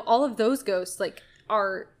 you know, all of those ghosts, like,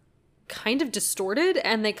 are kind of distorted,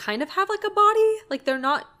 and they kind of have, like, a body. Like, they're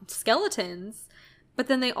not skeletons. But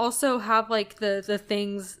then they also have, like, the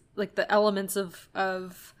things, like, the elements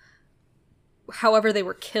of however they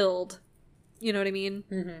were killed. You know what I mean?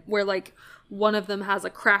 Mm-hmm. Where, like, one of them has a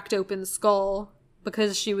cracked open skull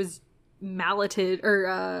because she was malleted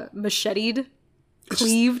or macheted,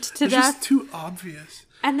 cleaved to death. It's just too obvious.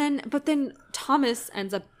 But then Thomas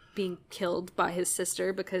ends up being killed by his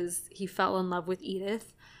sister because he fell in love with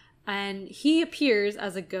Edith. And he appears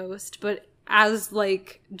as a ghost, but as,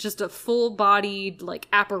 like, just a full-bodied, like,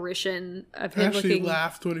 apparition of him. I actually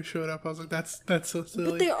laughed when he showed up. I was like, that's so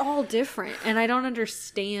silly. But they're all different, and I don't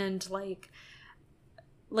understand, like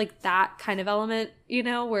that kind of element, you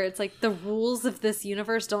know, where it's like the rules of this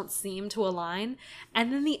universe don't seem to align.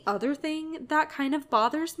 And then the other thing that kind of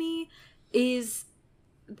bothers me is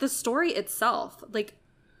the story itself. Like,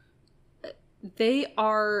 they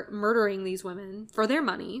are murdering these women for their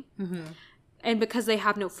money, and because they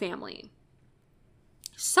have no family.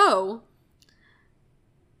 So,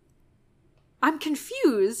 I'm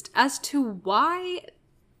confused as to why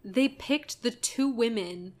they picked the two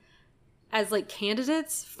women as, like,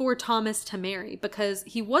 candidates for Thomas to marry, because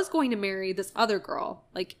he was going to marry this other girl.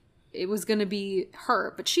 Like, it was going to be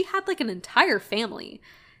her, but she had, like, an entire family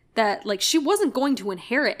that, like, she wasn't going to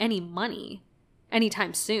inherit any money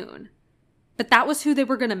anytime soon. But that was who they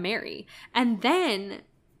were going to marry. And then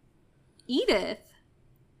Edith,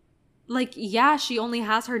 like, yeah, she only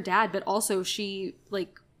has her dad, but also she,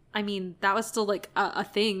 like, I mean, that was still, like, a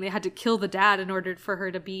thing. They had to kill the dad in order for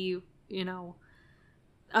her to be, you know,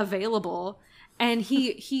 available. And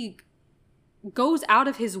he goes out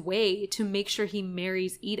of his way to make sure he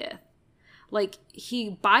marries Edith. Like,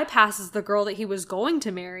 he bypasses the girl that he was going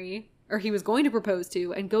to marry, or he was going to propose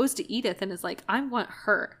to, and goes to Edith and is like, I want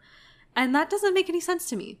her. And that doesn't make any sense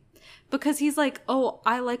to me. Because he's like, oh,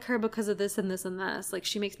 I like her because of this and this and this. Like,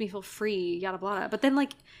 she makes me feel free, yada blah. But then,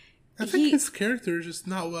 like, I think his character is just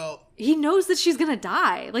not well. He knows that she's gonna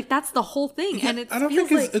die. Like, that's the whole thing. Yeah, and it I don't feels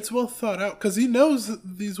think like it's well thought out, because he knows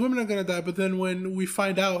these women are gonna die. But then when we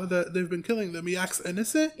find out that they've been killing them, he acts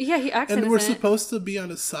innocent. Yeah, he acts innocent. And we're supposed to be on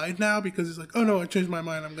his side now because he's like, oh no, I changed my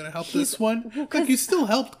mind. I'm gonna help this one. Like, he still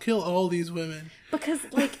helped kill all these women. Because,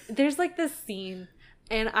 like, there's, like, this scene,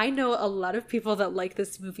 And I know a lot of people that like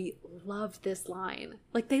this movie love this line.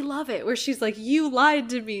 Like, they love it, where she's like, you lied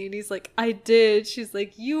to me. And he's like, I did. She's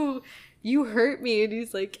like, you hurt me. And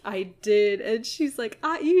he's like, I did. And she's like,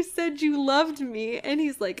 you said you loved me. And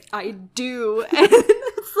he's like, I do. And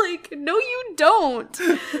it's like, no, you don't.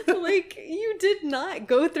 Like, you did not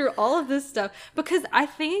go through all of this stuff. Because I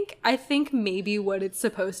think maybe what it's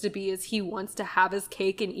supposed to be is he wants to have his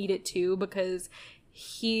cake and eat it too, because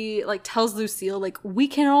he like tells Lucille, like, we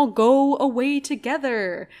can all go away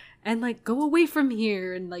together and like go away from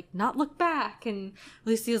here and like not look back. And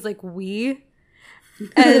Lucille's like, we?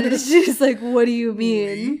 And she's like, what do you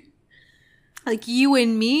mean? Like, you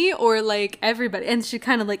and me, or like everybody? And she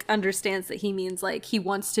kind of like understands that he means like he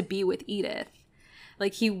wants to be with Edith.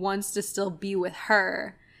 Like, he wants to still be with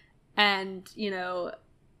her. And, you know,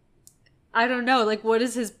 I don't know, like, what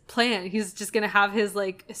is his plan? He's just gonna have his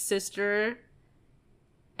like sister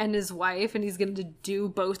and his wife, and he's going to do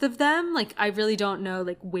both of them. Like, I really don't know,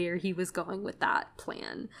 like, where he was going with that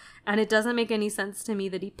plan. And it doesn't make any sense to me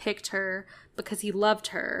that he picked her because he loved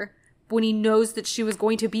her when he knows that she was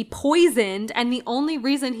going to be poisoned. And the only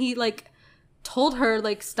reason he, like, told her,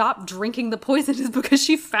 like, stop drinking the poison is because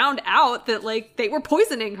she found out that, like, they were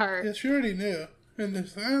poisoning her. Yeah, she already knew. And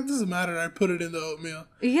it doesn't matter, I put it in the oatmeal.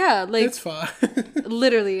 Yeah, like... It's fine.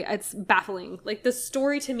 Literally, it's baffling. Like, the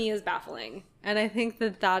story to me is baffling. And I think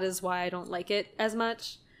that is why I don't like it as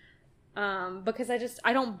much. Because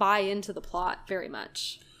I don't buy into the plot very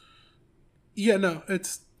much. Yeah, no,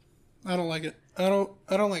 I don't like it. I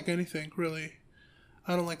don't like anything, really.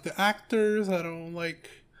 I don't like the actors, I don't like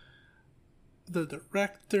the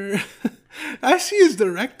director. I see his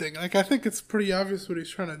directing. Like, I think it's pretty obvious what he's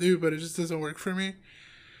trying to do, but it just doesn't work for me.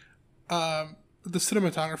 The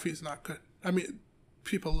cinematography is not good. I mean,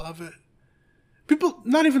 people love it. People,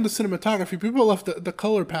 not even the cinematography, people love the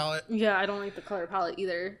color palette. Yeah, I don't like the color palette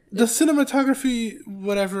either. The cinematography,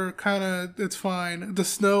 whatever, kind of, it's fine. The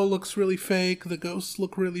snow looks really fake. The ghosts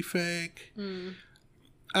look really fake. None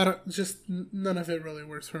of it really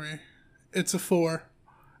works for me. It's a 4.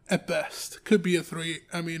 At best. Could be a 3.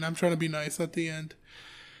 I mean, I'm trying to be nice at the end.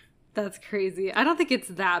 That's crazy. I don't think it's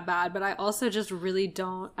that bad, but I also just really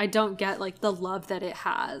don't get, like, the love that it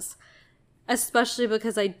has. Especially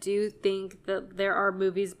because I do think that there are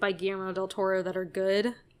movies by Guillermo del Toro that are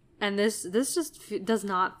good. And this just does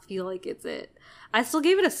not feel like it's it. I still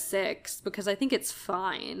gave it a 6 because I think it's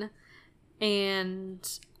fine. And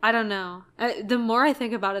I don't know. The more I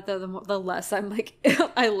think about it, though, the less I'm like,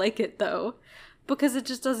 I like it, though. Because it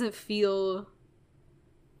just doesn't feel...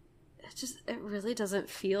 It really doesn't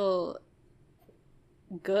feel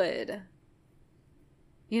good.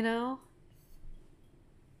 You know?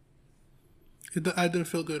 I didn't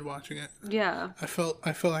feel good watching it. Yeah. I felt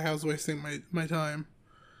like I was wasting my time.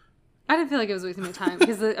 I didn't feel like I was wasting my time.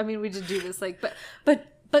 Because, I mean, we did do this, like...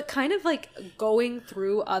 But kind of, like, going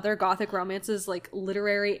through other Gothic romances, like,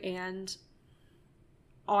 literary and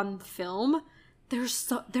on film...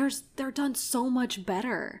 They're done so much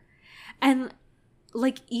better. And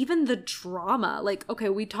like, even the drama, like, okay,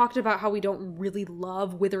 we talked about how we don't really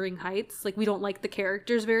love Wuthering Heights, like, we don't like the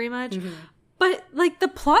characters very much, but like the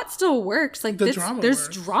plot still works. Like, there's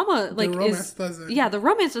drama, like, the romance doesn't. Yeah, the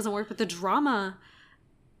romance doesn't work, but the drama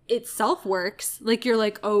itself works. Like, you're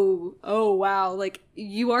like, oh wow, like,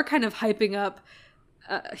 you are kind of hyping up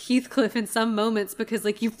Heathcliff in some moments because,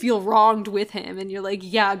 like, you feel wronged with him and you're like,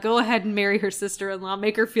 yeah, go ahead and marry her sister-in-law,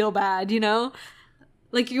 make her feel bad, you know?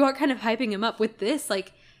 Like, you are kind of hyping him up. With this,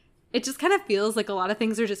 like, it just kind of feels like a lot of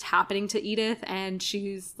things are just happening to Edith and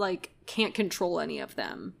she's, like, can't control any of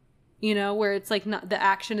them, you know? Where it's like, not, the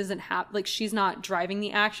action isn't like, she's not driving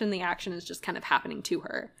the action is just kind of happening to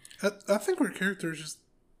her. I think her character is just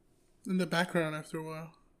in the background after a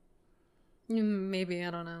while. Maybe,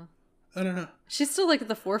 I don't know. She's still, like, at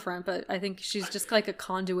the forefront, but I think she's just, like, a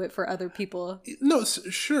conduit for other people. No,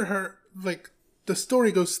 sure, her, like, the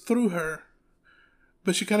story goes through her,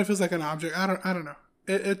 but she kind of feels like an object. I don't know.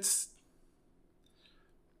 It's...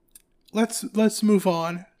 Let's move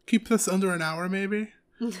on. Keep this under an hour, maybe.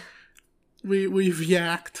 We've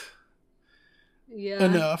yacked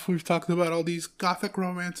enough. We've talked about all these Gothic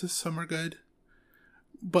romances. Some are good.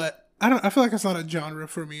 But, I feel like it's not a genre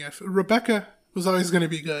for me. Rebecca was always going to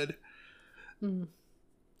be good.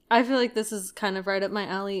 I feel like this is kind of right up my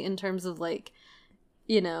alley in terms of, like,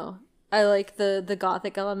 you know, I like the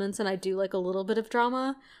Gothic elements and I do like a little bit of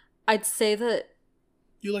drama. I'd say that...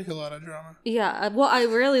 You like a lot of drama. Yeah, well, I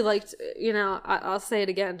really liked, you know, I'll say it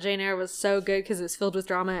again, Jane Eyre was so good because it was filled with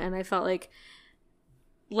drama, and I felt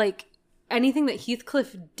like anything that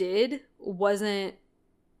Heathcliff did wasn't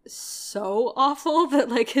so awful that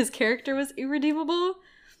like his character was irredeemable.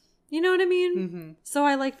 You know what I mean? Mm-hmm. So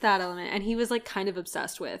I liked that element, and he was like kind of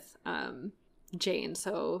obsessed with Jane.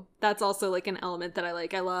 So that's also like an element that I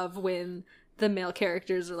like. I love when the male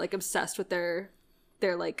characters are like obsessed with their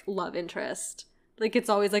like love interest. Like it's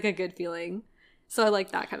always like a good feeling. So I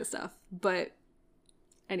like that kind of stuff. But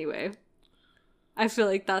anyway, I feel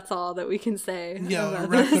like that's all that we can say. Yeah, about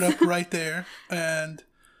wrap this. it up right there. And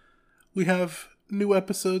we have new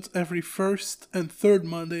episodes every first and third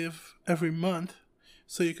Monday of every month.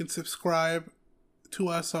 So you can subscribe to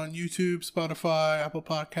us on YouTube, Spotify, Apple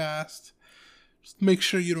Podcasts. Just make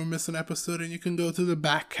sure you don't miss an episode, and you can go to the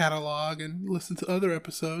back catalog and listen to other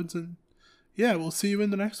episodes. And yeah, we'll see you in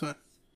the next one.